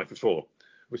was no life before.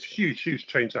 It was a huge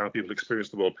change to how people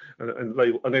experienced the world, and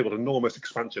they enabled enormous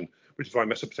expansion, which is why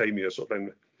Mesopotamia sort of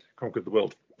then conquered the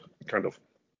world, kind of.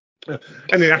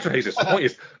 Anyway, Atrahasis, the point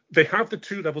is, they have the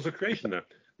two levels of creation there.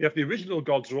 You have the original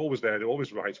gods who are always there, they're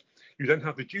always right. You then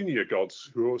have the junior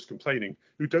gods who are always complaining,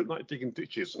 who don't like digging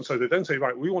ditches. And so they then say,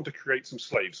 right, we want to create some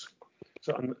slaves.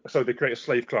 So they create a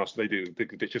slave class, and they do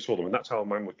dig the ditches for them. And that's how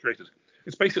man was created.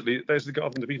 It's basically, there's the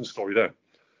Garden of Eden story there.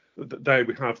 There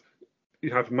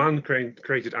you have man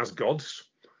created as gods,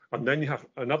 and then you have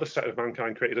another set of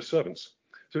mankind created as servants.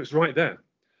 So it's right there.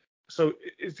 So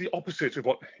it's the opposite of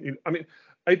what,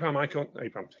 Abraham, I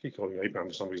keep calling him Abraham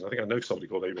for some reason. I think I know somebody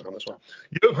called Abraham as well.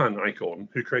 Johann Eichhorn,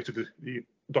 who created the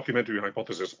documentary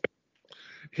hypothesis,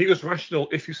 he was rational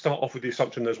if you start off with the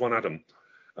assumption there's one Adam.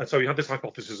 And so he had this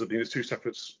hypothesis of being two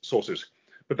separate sources.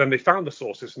 But then they found the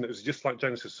sources, and it was just like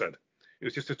Genesis said. It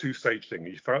was just a two-stage thing.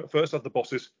 You first have the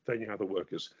bosses, then you have the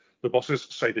workers. The bosses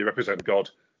say they represent God.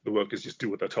 The workers just do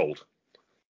what they're told.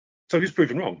 So he's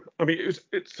proven wrong. I mean,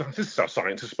 this is how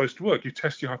science is supposed to work. You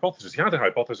test your hypothesis. He had a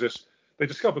hypothesis. They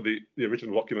discovered the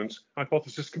original documents.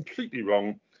 Hypothesis completely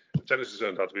wrong. Genesis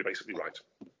turned out to be basically right.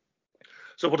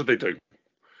 So what did they do?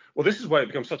 Well, this is where it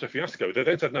becomes such a fiasco. They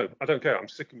then said, no, I don't care. I'm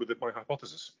sticking with my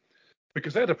hypothesis.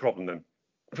 Because they had a problem then.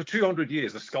 For 200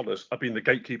 years, the scholars have been the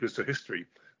gatekeepers to history.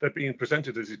 They're being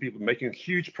presented as these people making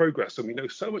huge progress, and we know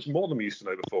so much more than we used to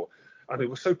know before. And they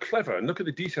were so clever. And look at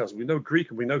the details. We know Greek,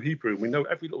 and we know Hebrew, and we know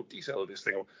every little detail of this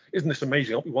thing. Isn't this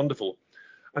amazing? Aren't we wonderful?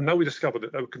 And now we discover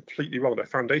that they were completely wrong. Their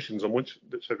foundations on which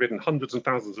they've written hundreds and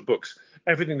thousands of books,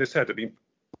 everything they said had been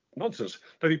nonsense.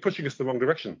 They'd be pushing us the wrong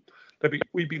direction.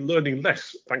 We'd be learning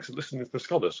less thanks to listening to the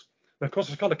scholars. Now, of course,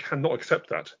 the scholar cannot accept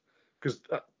that because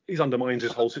he undermines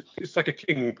his whole. It's like a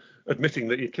king admitting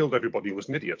that he killed everybody and was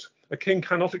an idiot. A king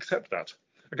cannot accept that.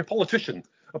 Like a politician.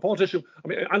 I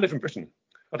mean, I live in Britain.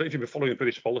 I don't know if you've been following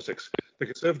British politics. The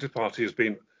Conservative Party has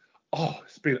been,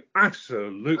 it's been an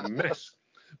absolute mess.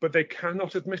 But they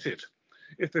cannot admit it.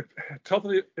 If the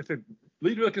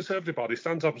leader of the Conservative Party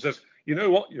stands up and says, you know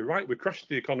what, you're right, we've crushed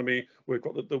the economy, we've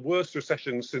got the worst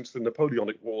recession since the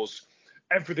Napoleonic Wars,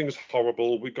 everything is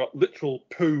horrible, we've got literal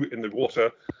poo in the water,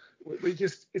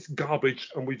 it's garbage,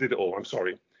 and we did it all, I'm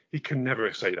sorry. He can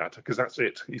never say that, because that's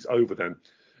it, he's over then.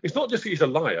 It's not just he's a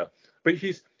liar, but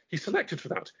he's selected for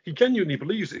that. He genuinely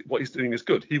believes what he's doing is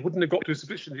good. He wouldn't have got to his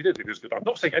position if he did if he was good. I'm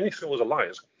not saying any scholars are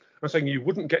liars. I'm saying you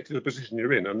wouldn't get to the position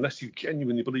you're in unless you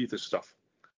genuinely believe this stuff.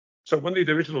 So when the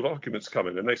original documents come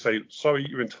in and they say, sorry,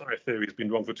 your entire theory has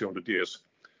been wrong for 200 years,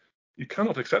 you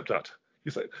cannot accept that. You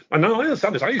say, and now I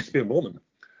understand this. I used to be a Mormon.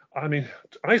 I mean,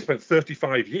 I spent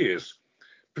 35 years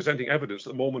presenting evidence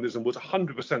that Mormonism was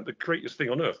 100% the greatest thing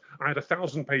on earth. I had a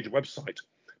 1,000-page website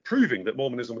proving that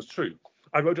Mormonism was true.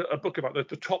 I wrote a book about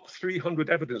the top 300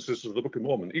 evidences of the Book of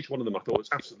Mormon. Each one of them I thought was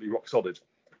absolutely rock solid.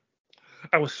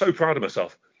 I was so proud of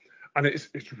myself. And it's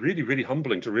really, really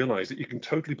humbling to realize that you can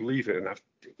totally believe it and have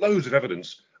loads of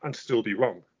evidence and still be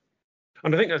wrong.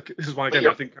 And I think this is why, again,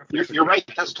 I think... You're right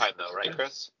this time, though, right,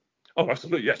 Chris? Oh,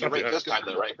 absolutely, yes. You're right this time,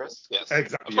 though, right, Chris? Yes.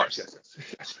 Exactly, of course.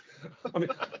 Yes. I mean,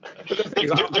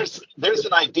 but there's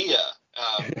an idea,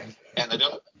 and I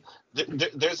don't...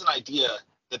 There's an idea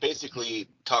that basically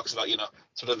talks about,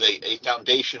 sort of a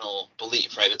foundational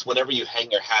belief, right? It's whatever you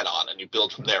hang your hat on and you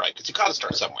build from there, right? Because you got to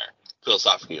start somewhere.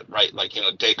 Philosophically, right? Like,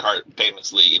 Descartes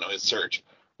famously, his search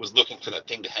was looking for that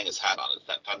thing to hang his hat on. It's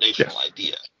that foundational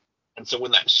idea. And so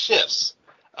when that shifts,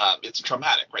 it's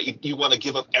traumatic, right? You want to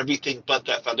give up everything but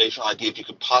that foundational idea if you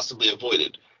could possibly avoid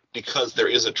it, because there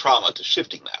is a trauma to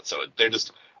shifting that. So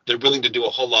they're willing to do a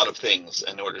whole lot of things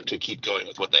in order to keep going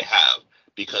with what they have,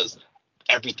 because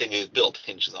everything is built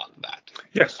hinges on that.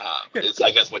 Yes. It's,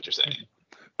 I guess, what you're saying.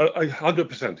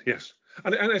 100%, yes.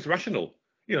 And it's rational.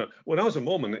 When I was a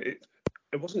Mormon,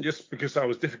 it wasn't just because I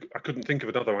couldn't think of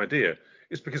another idea.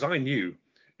 It's because I knew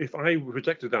if I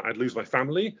rejected that, I'd lose my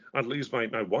family, I'd lose my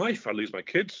wife, I'd lose my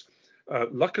kids.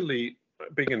 Luckily,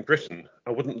 being in Britain,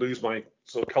 I wouldn't lose my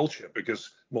sort of culture because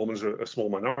Mormons are a small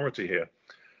minority here.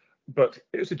 But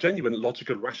it was a genuine,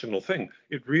 logical, rational thing.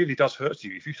 It really does hurt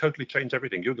you. If you totally change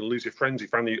everything, you're going to lose your friends, your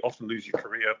family, you often lose your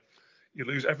career. You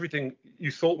lose everything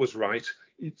you thought was right.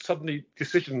 Suddenly,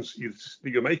 decisions that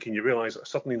you're making, you realize are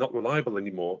suddenly not reliable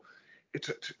anymore.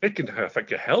 It can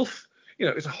affect your health.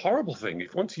 It's a horrible thing.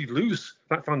 Once you lose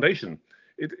that foundation,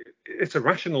 it's a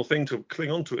rational thing to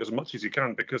cling on to it as much as you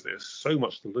can because there's so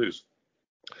much to lose.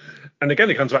 And again,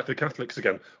 it comes back to the Catholics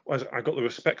again. I got the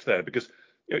respect there because,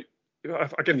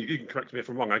 again, you can correct me if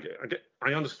I'm wrong.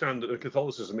 I understand that in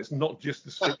Catholicism, it's not just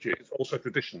the scripture; it's also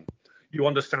tradition. You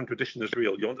understand tradition is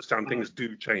real. You understand things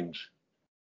do change,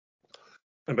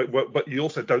 but you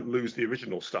also don't lose the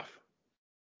original stuff.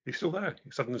 He's still there.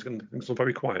 Suddenly, it's still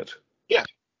very quiet. Yeah.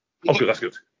 Oh, good. That's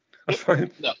good. That's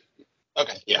fine. No.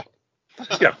 Okay. Yeah.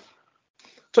 Yeah.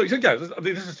 So yeah,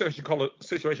 this is a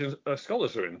situation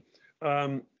scholars are in.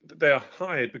 They are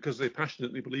hired because they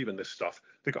passionately believe in this stuff.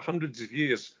 They've got hundreds of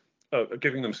years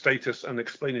giving them status and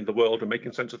explaining the world and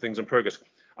making sense of things and progress.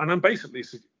 And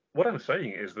what I'm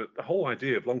saying is that the whole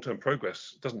idea of long-term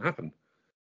progress doesn't happen.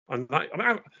 And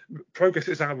progress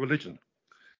is our religion.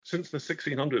 Since the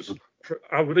 1600s,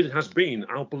 our religion has been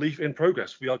our belief in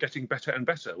progress. We are getting better and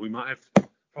better. We might have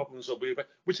problems,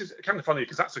 which is kind of funny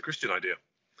because that's a Christian idea.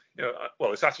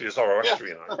 Well, it's actually a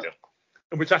Zoroastrian idea,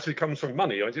 and which actually comes from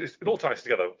money. It all ties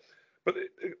together. But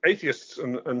atheists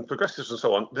and progressives and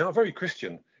so on, they are very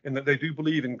Christian in that they do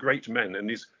believe in great men and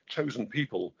these chosen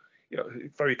people,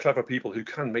 very clever people who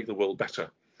can make the world better.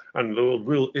 And the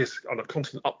world is on a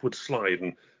constant upward slide.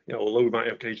 And although we might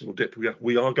have occasional dip,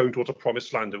 we are going towards a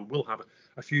promised land and we'll have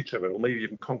a future and we'll maybe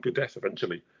even conquer death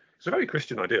eventually. It's a very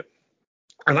Christian idea.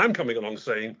 And I'm coming along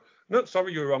saying, no,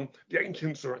 sorry, you're wrong. The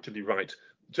ancients are actually right.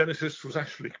 Genesis was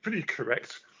actually pretty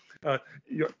correct.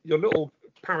 Your little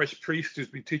parish priest who's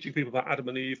been teaching people about Adam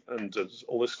and Eve and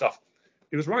all this stuff,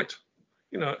 he was right.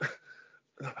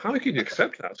 How can you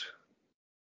accept that?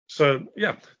 So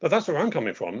yeah, that's where I'm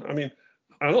coming from. I mean,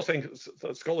 I'm not saying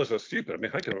that scholars are stupid. I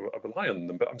mean, I can rely on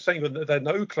them, but I'm saying that they're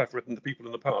no cleverer than the people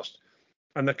in the past,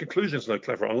 and their conclusions are no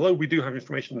cleverer. Although we do have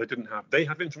information they didn't have, they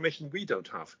have information we don't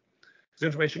have. Because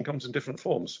information comes in different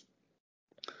forms.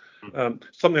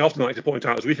 Something I often like to point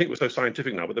out is we think we're so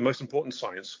scientific now, but the most important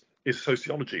science is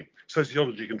sociology.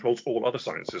 Sociology controls all other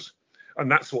sciences. And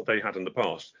that's what they had in the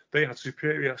past. They had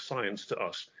superior science to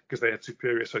us because they had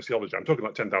superior sociology. I'm talking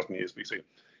about 10,000 years BC,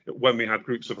 when we had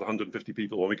groups of 150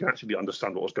 people, when we could actually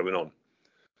understand what was going on.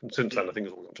 And since then, I think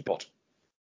it's all gone to pot.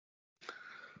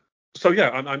 So yeah,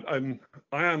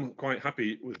 I am quite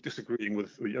happy with disagreeing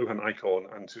with Johann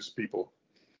Eichhorn and his people.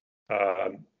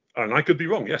 And I could be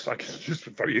wrong. Yes, I could just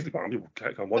very easily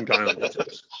on one guy on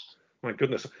this. My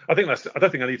goodness, I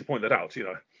don't think I need to point that out.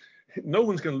 No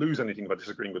one's going to lose anything by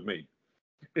disagreeing with me.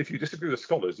 If you disagree with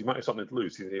scholars, you might have something to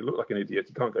lose. You look like an idiot.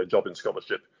 You can't get a job in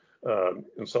scholarship,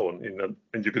 and so on.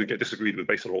 And you're going to get disagreed with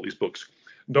based on all these books.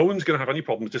 No one's going to have any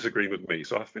problems disagreeing with me.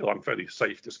 So I feel I'm fairly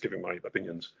safe just giving my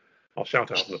opinions. I'll shout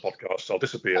out on the podcast. I'll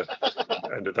disappear.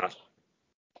 End of that.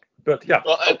 But yeah.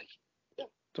 Well,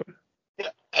 yeah,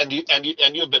 and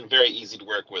you have been very easy to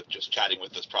work with just chatting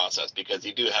with this process because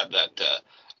you do have that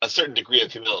a certain degree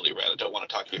of humility, right? I don't want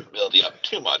to talk your humility up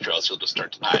too much, or else you'll just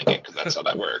start denying it because that's how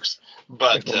that works.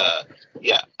 But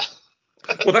yeah.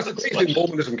 Well, that's the great thing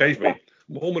Mormonism gave me.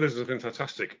 Mormonism has been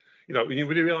fantastic. When you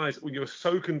really realize, when you're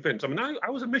so convinced. I mean, I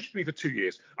was a missionary for 2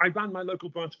 years. I ran my local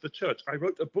branch of the church. I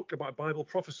wrote a book about Bible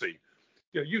prophecy.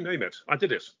 You name it, I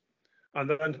did it. And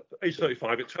then at age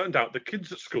 35, it turned out the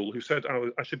kids at school who said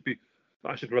I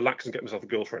should relax and get myself a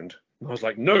girlfriend. And I was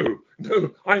like, no,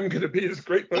 I'm going to be this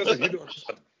great person. You don't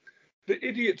understand. The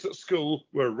idiots at school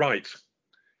were right.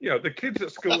 The kids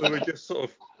at school who were just sort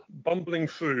of bumbling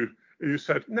through, who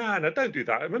said, no, don't do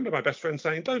that. I remember my best friend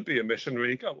saying, don't be a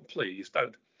missionary. Go, please,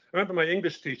 don't. I remember my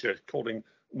English teacher calling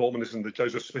Mormonism the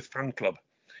Joseph Smith fan club.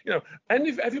 And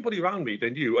if everybody around me,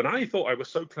 they knew, and I thought I was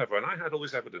so clever, and I had all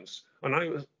this evidence, and I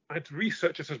had to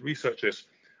research this.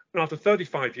 And after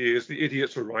 35 years, the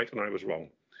idiots were right and I was wrong.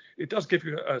 It does give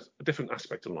you a different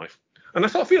aspect in life. And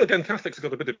I feel, again, Catholics have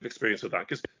got a bit of experience with that,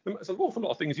 because there's an awful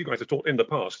lot of things you guys have taught in the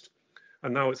past.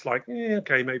 And now it's like,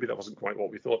 okay, maybe that wasn't quite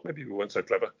what we thought. Maybe we weren't so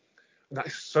clever. And that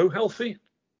is so healthy.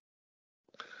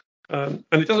 And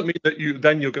it doesn't mean that you're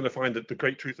going to find that the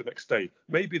great truth the next day.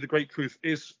 Maybe the great truth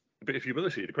is a bit of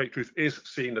humility. The great truth is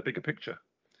seeing the bigger picture.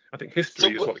 I think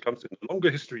history is what it comes to. The longer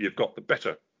history you've got, the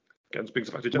better. Again, it brings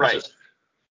us back to Genesis.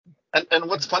 Right. And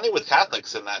what's funny with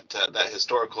Catholics in that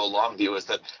historical long view is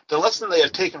that the lesson they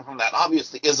have taken from that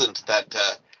obviously isn't that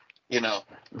they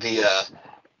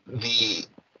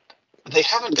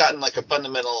haven't gotten like a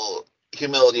fundamental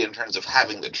humility in terms of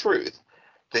having the truth.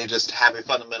 They just have a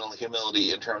fundamental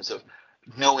humility in terms of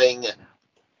knowing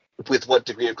with what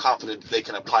degree of confidence they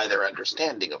can apply their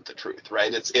understanding of the truth.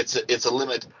 Right? It's a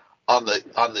limit on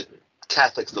the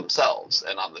Catholics themselves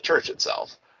and on the Church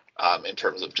itself. In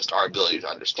terms of just our ability to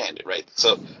understand it, right?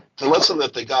 So the lesson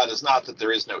that they got is not that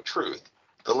there is no truth.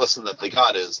 The lesson that they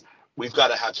got is we've got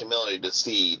to have humility to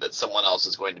see that someone else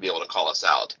is going to be able to call us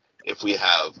out if we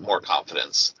have more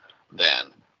confidence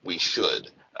than we should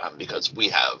because we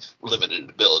have limited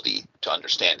ability to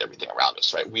understand everything around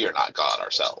us, right? We are not God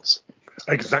ourselves.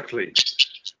 Exactly.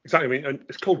 I mean, and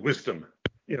it's called wisdom.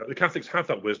 The Catholics have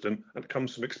that wisdom, and it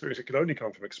comes from experience. It can only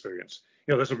come from experience.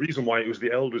 There's a reason why it was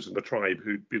the elders in the tribe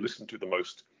who'd be listened to the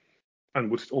most and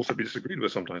would also be disagreed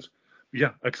with sometimes.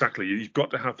 Yeah, exactly. You've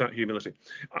got to have that humility.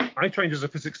 I trained as a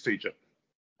physics teacher,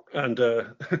 and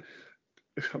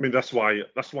I mean that's why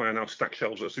I now stack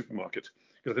shelves at a supermarket,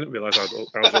 because I didn't realise I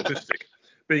was autistic.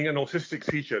 Being an autistic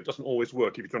teacher doesn't always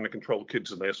work if you're trying to control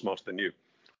kids and they are smarter than you.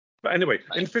 But anyway,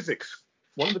 in physics,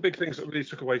 one of the big things that really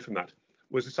took away from that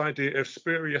was this idea of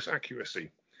spurious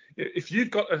accuracy. If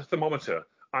you've got a thermometer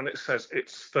and it says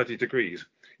it's 30 degrees,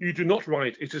 you do not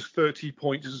write it is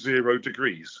 30.0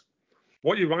 degrees.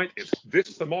 What you write is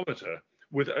this thermometer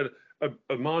with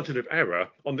a margin of error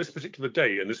on this particular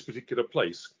day in this particular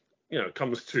place,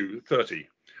 comes to 30.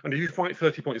 And if you write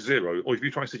 30.0, or if you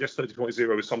try to suggest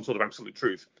 30.0 is some sort of absolute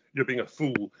truth, you're being a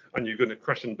fool and you're going to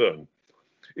crash and burn.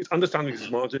 It's understanding these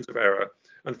margins of error.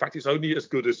 And in fact, it's only as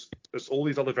good as all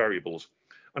these other variables.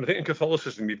 And I think in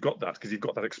Catholicism, you've got that because you've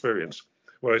got that experience.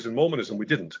 Whereas in Mormonism, we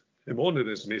didn't. In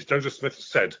Mormonism, as Joseph Smith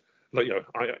said, like,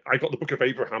 I got the book of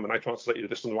Abraham and I translated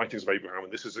this from the writings of Abraham,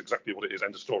 and this is exactly what it is,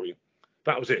 end of story.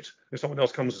 That was it. If someone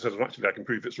else comes and says, well, actually, I can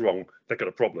prove it's wrong, they've got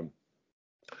a problem.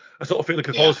 I sort of feel in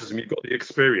Catholicism, you've got the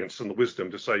experience and the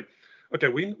wisdom to say, okay,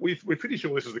 we're pretty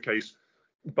sure this is the case,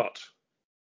 but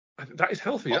that is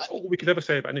healthy. That's all we could ever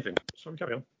say about anything. So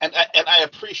carry on. And I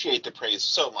appreciate the praise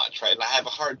so much, right? And I have a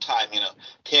hard time,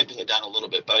 tamping it down a little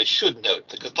bit. But I should note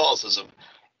that Catholicism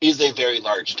is a very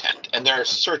large tent, and there are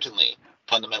certainly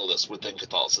fundamentalists within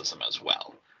Catholicism as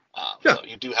well. So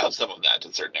you do have some of that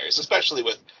in certain areas, especially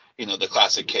with the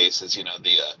classic case is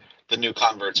the new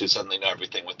converts who suddenly know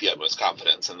everything with the utmost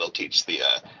confidence, and they'll teach the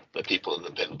people who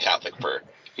have been Catholic for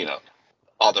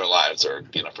all their lives or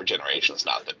for generations.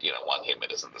 Not that one human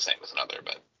isn't the same as another,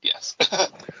 but yes.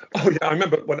 Oh yeah, I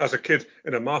remember when as a kid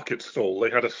in a market stall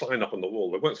they had a sign up on the wall.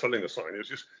 They weren't selling the sign. It was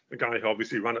just the guy who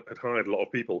obviously had hired a lot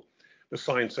of people. The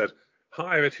sign said,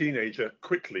 "Hire a teenager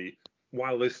quickly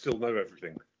while they still know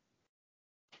everything."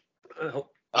 Oh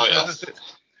yes. That's it.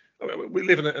 We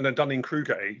live in a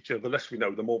Dunning-Kruger age. The less we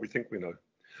know, the more we think we know.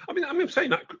 I'm saying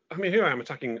that. Here I am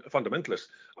attacking fundamentalists.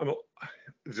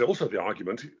 There's also the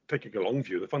argument, taking a long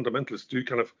view, the fundamentalists do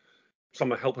kind of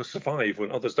somehow help us survive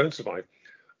when others don't survive.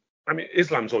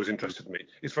 Islam's always interested me.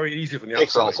 It's very easy from the outside.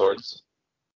 Takes all sorts.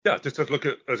 Yeah, just to look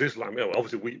at as Islam.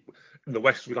 Obviously, we in the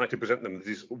West we like to present them as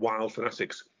these wild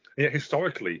fanatics. And yet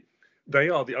historically, they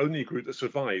are the only group that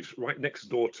survives right next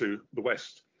door to the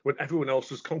West when everyone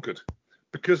else was conquered,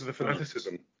 because of the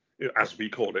fanaticism, as we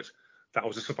call it. That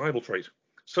was a survival trait.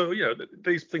 So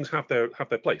these things have their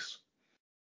place.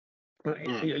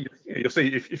 You'll see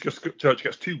if your church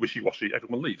gets too wishy-washy,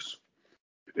 everyone leaves.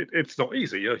 It's not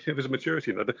easy. There's a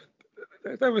maturity in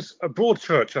there. There was a broad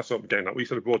church. That's what I'm getting at. We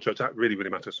said a broad church. That really, really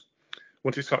matters.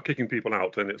 Once you start kicking people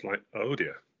out, then it's like, oh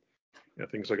dear,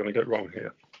 things are going to get wrong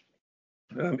here.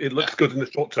 It looks good in the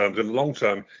short term, but in the long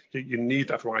term, you need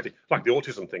that variety. Like the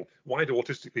autism thing. Why do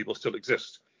autistic people still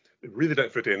exist? They really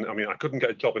don't fit in. I couldn't get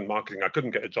a job in marketing. I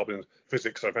couldn't get a job in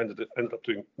physics. I've ended up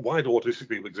doing. Why do autistic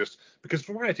people exist? Because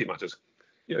variety matters.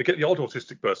 Get the odd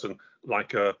autistic person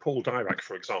like Paul Dirac,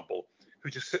 for example, who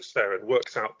just sits there and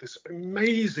works out this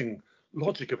amazing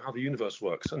logic of how the universe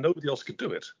works, and nobody else could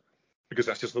do it because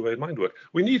that's just the way mind works.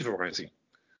 We need variety.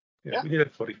 We need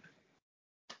everybody.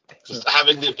 Just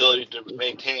having the ability to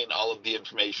maintain all of the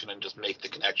information and just make the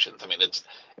connections.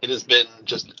 It has been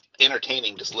just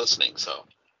entertaining just listening. So,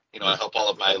 I hope all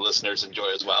of my listeners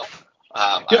enjoy as well.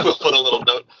 I will put a little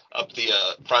note up the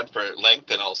front for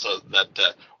length, and also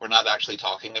that we're not actually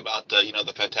talking about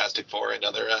the Fantastic Four and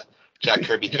other Jack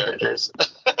Kirby characters.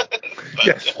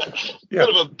 Yes.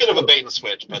 Bit of a bait and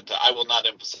switch, but I will not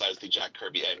emphasize the Jack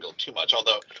Kirby angle too much.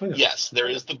 Although, yes, there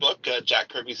is the book Jack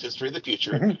Kirby's History of the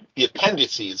Future. Mm-hmm. The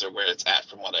appendices are where it's at,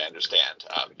 from what I understand.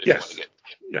 If you want to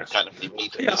get kind of the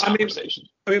meat of this conversation.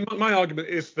 My argument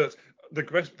is that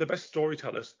the best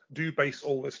storytellers do base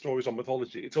all their stories on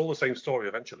mythology. It's all the same story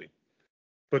eventually.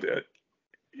 But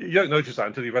you don't notice that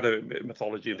until you read a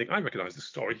mythology and think, I recognize this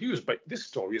story. This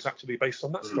story is actually based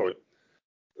on that story.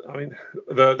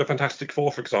 The Fantastic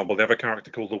Four, for example, they have a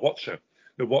character called the Watcher.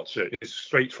 The Watcher is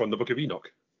straight from the Book of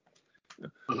Enoch.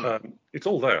 It's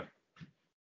all there.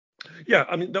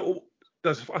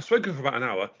 I've spoken for about an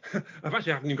hour. I've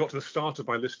actually haven't even got to the start of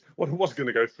my list. What I was going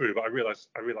to go through, but I realised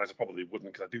I probably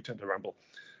wouldn't, because I do tend to ramble.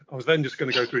 I was then just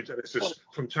going to go through Genesis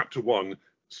from chapter 1,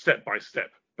 step by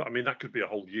step. But that could be a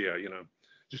whole year,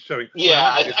 just showing.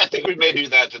 Yeah, I think we may do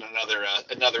that in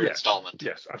another installment.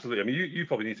 Yes, absolutely. I mean, you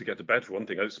probably need to get to bed for one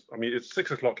thing. It's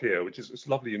 6 o'clock here, which is it's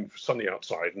lovely and sunny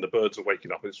outside, and the birds are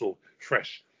waking up, and it's all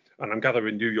fresh. And I'm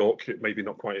gathering New York, it may be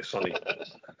not quite as sunny.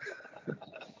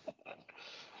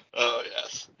 Oh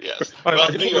yes.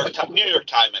 Well, New York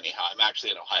time anyhow. I'm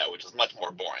actually in Ohio, which is much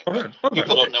more boring. But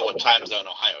people don't know what time zone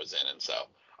Ohio's in, and so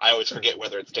I always forget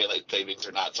whether it's daylight savings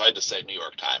or not. So I just say New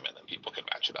York time, and then people can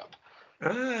match it up.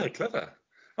 Ah, clever.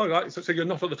 Oh, right. So you're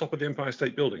not at the top of the Empire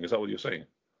State Building, is that what you're saying?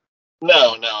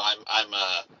 No,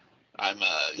 I'm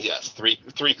yes, three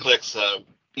clicks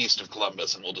east of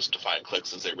Columbus, and we'll just define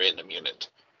clicks as a random unit.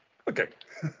 Okay.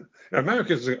 Now,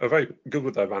 Americans are very good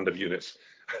with their random units.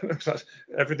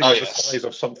 Everything is the size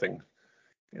of something.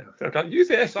 Yeah, I can't use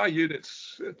the SI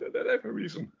units for every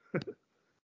reason.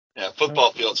 Yeah,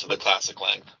 football fields for the classic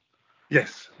length.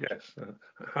 Yes.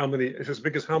 How many? It's as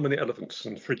big as how many elephants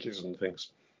and fridges and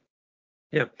things.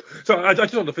 Yeah. So I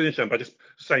just want to finish by just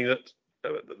saying that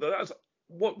that's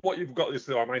what you've got is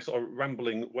my sort of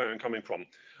rambling where I'm coming from.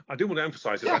 I do want to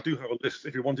emphasise that I do have a list.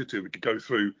 If you wanted to, we could go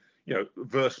through,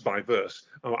 verse by verse.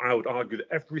 And I would argue that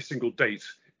every single date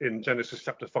in Genesis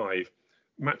chapter 5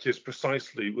 matches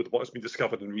precisely with what has been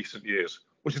discovered in recent years,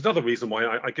 which is another reason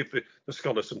why I give the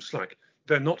scholars some slack.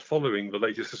 They're not following the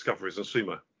latest discoveries in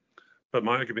Sumer. But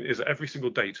my argument is that every single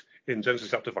date in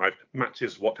Genesis chapter 5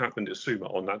 matches what happened at Sumer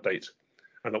on that date.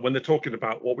 And that when they're talking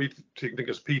about what we think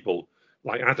as people,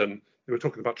 like Adam, they were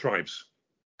talking about tribes.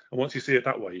 And once you see it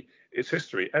that way, it's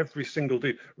history. Every single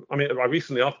day. I mean, I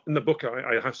recently, in the book,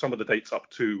 I have some of the dates up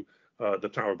to the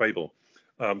Tower of Babel.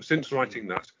 Since writing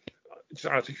that, just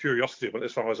out of curiosity, I went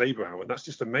as far as Abraham, and that's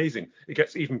just amazing. It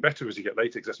gets even better as you get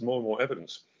later because there's more and more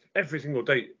evidence. Every single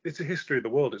date, it's a history of the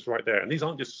world. It's right there. And these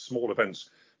aren't just small events.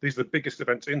 These are the biggest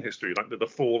events in history, like the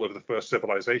fall of the first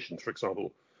civilization, for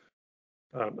example.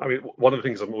 One of the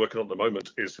things I'm working on at the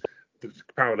moment is the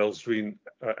parallels between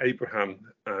Abraham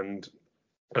and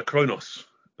Kronos,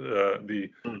 the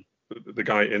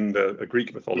guy in the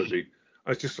Greek mythology.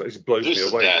 It blows me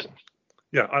away.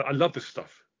 Yeah, I love this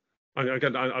stuff. And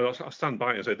again, I'll stand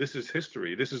by and say this is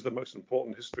history. This is the most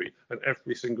important history, and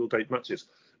every single date matches.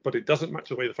 But it doesn't match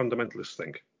the way the fundamentalists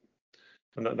think,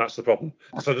 and that's the problem.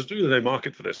 So there's really no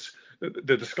market for this.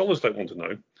 The scholars don't want to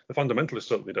know. The fundamentalists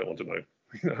certainly don't want to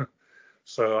know.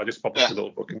 So I just published a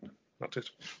little book, and that's it.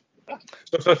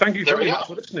 So thank you very much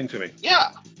for listening to me.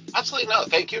 Yeah, absolutely. No,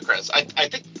 thank you, Chris. I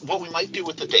think what we might do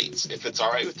with the dates, if it's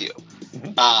all right with you,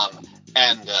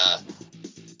 and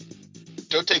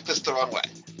don't take this the wrong way,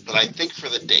 but I think for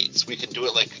the dates, we can do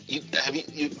it like, you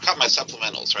caught my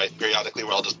supplementals, right? Periodically,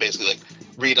 where I'll just basically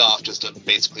read off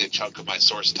basically a chunk of my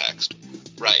source text,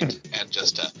 right? And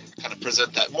just kind of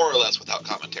present that more or less without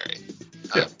commentary.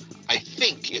 I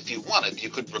think if you wanted, you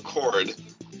could record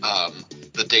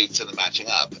the dates and the matching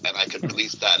up, and I could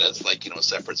release that as a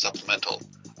separate supplemental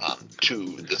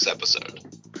to this episode.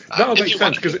 That would make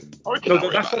sense because that's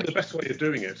probably the best way of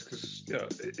doing it, because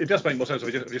it does make more sense if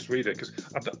I just read it, because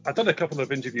I've done a couple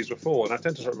of interviews before and I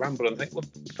tend to sort of ramble and think, well,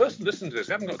 the person listening to this,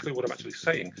 they haven't got a clue what I'm actually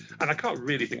saying, and I can't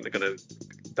really think they're going to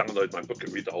download my book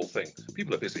and read the whole thing.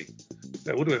 People are busy.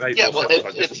 It would have made more sense if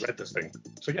I just read this thing.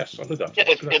 So yes, I'll do that. Yeah,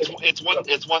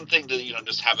 it's one thing to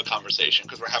just have a conversation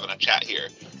because we're having a chat here,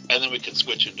 and then we can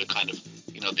switch into kind of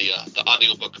the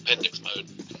audiobook appendix mode.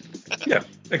 Yeah,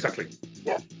 exactly.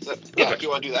 Yeah. So, if you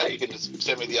want to do that, you can just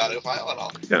send me the audio file, and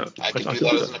I can do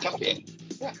that as an accompanying.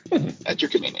 Yeah. At your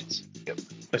convenience. Yep.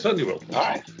 I certainly will. All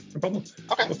right. No problem.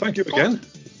 Okay. Well, thank you again.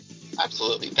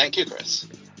 Absolutely. Thank you, Chris.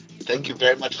 Thank you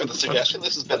very much for the suggestion.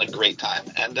 This has been a great time,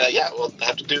 and we'll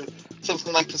have to do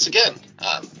something like this again.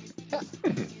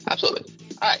 Absolutely.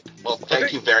 All right. Well,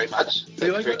 thank you very much. See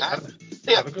you later. Have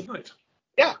a good night.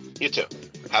 Yeah. You too.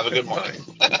 Have a good morning.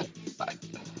 Bye.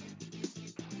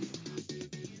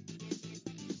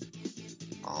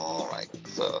 All right,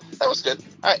 so that was good.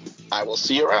 All right, I will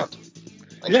see you around.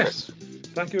 Thanks, Chris.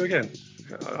 Thank you again.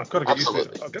 I've got to get used to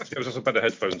it. I've got to get some better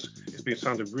headphones. It's been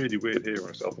sounding really weird hearing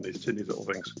myself in these tinny little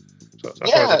things. So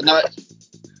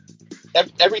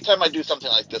every time I do something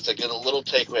like this, I get a little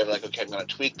takeaway of okay, I'm going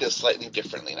to tweak this slightly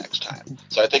differently next time.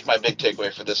 So I think my big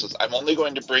takeaway for this is I'm only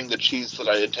going to bring the cheese that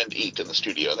I intend to eat in the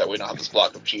studio. That way we don't have this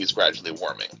block of cheese gradually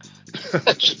warming.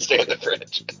 It should stay in the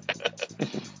fridge.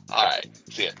 All right.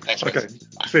 See you. Thanks, Chris. Okay.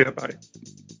 See you. Bye.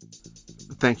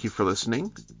 Thank you for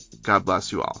listening. God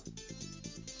bless you all.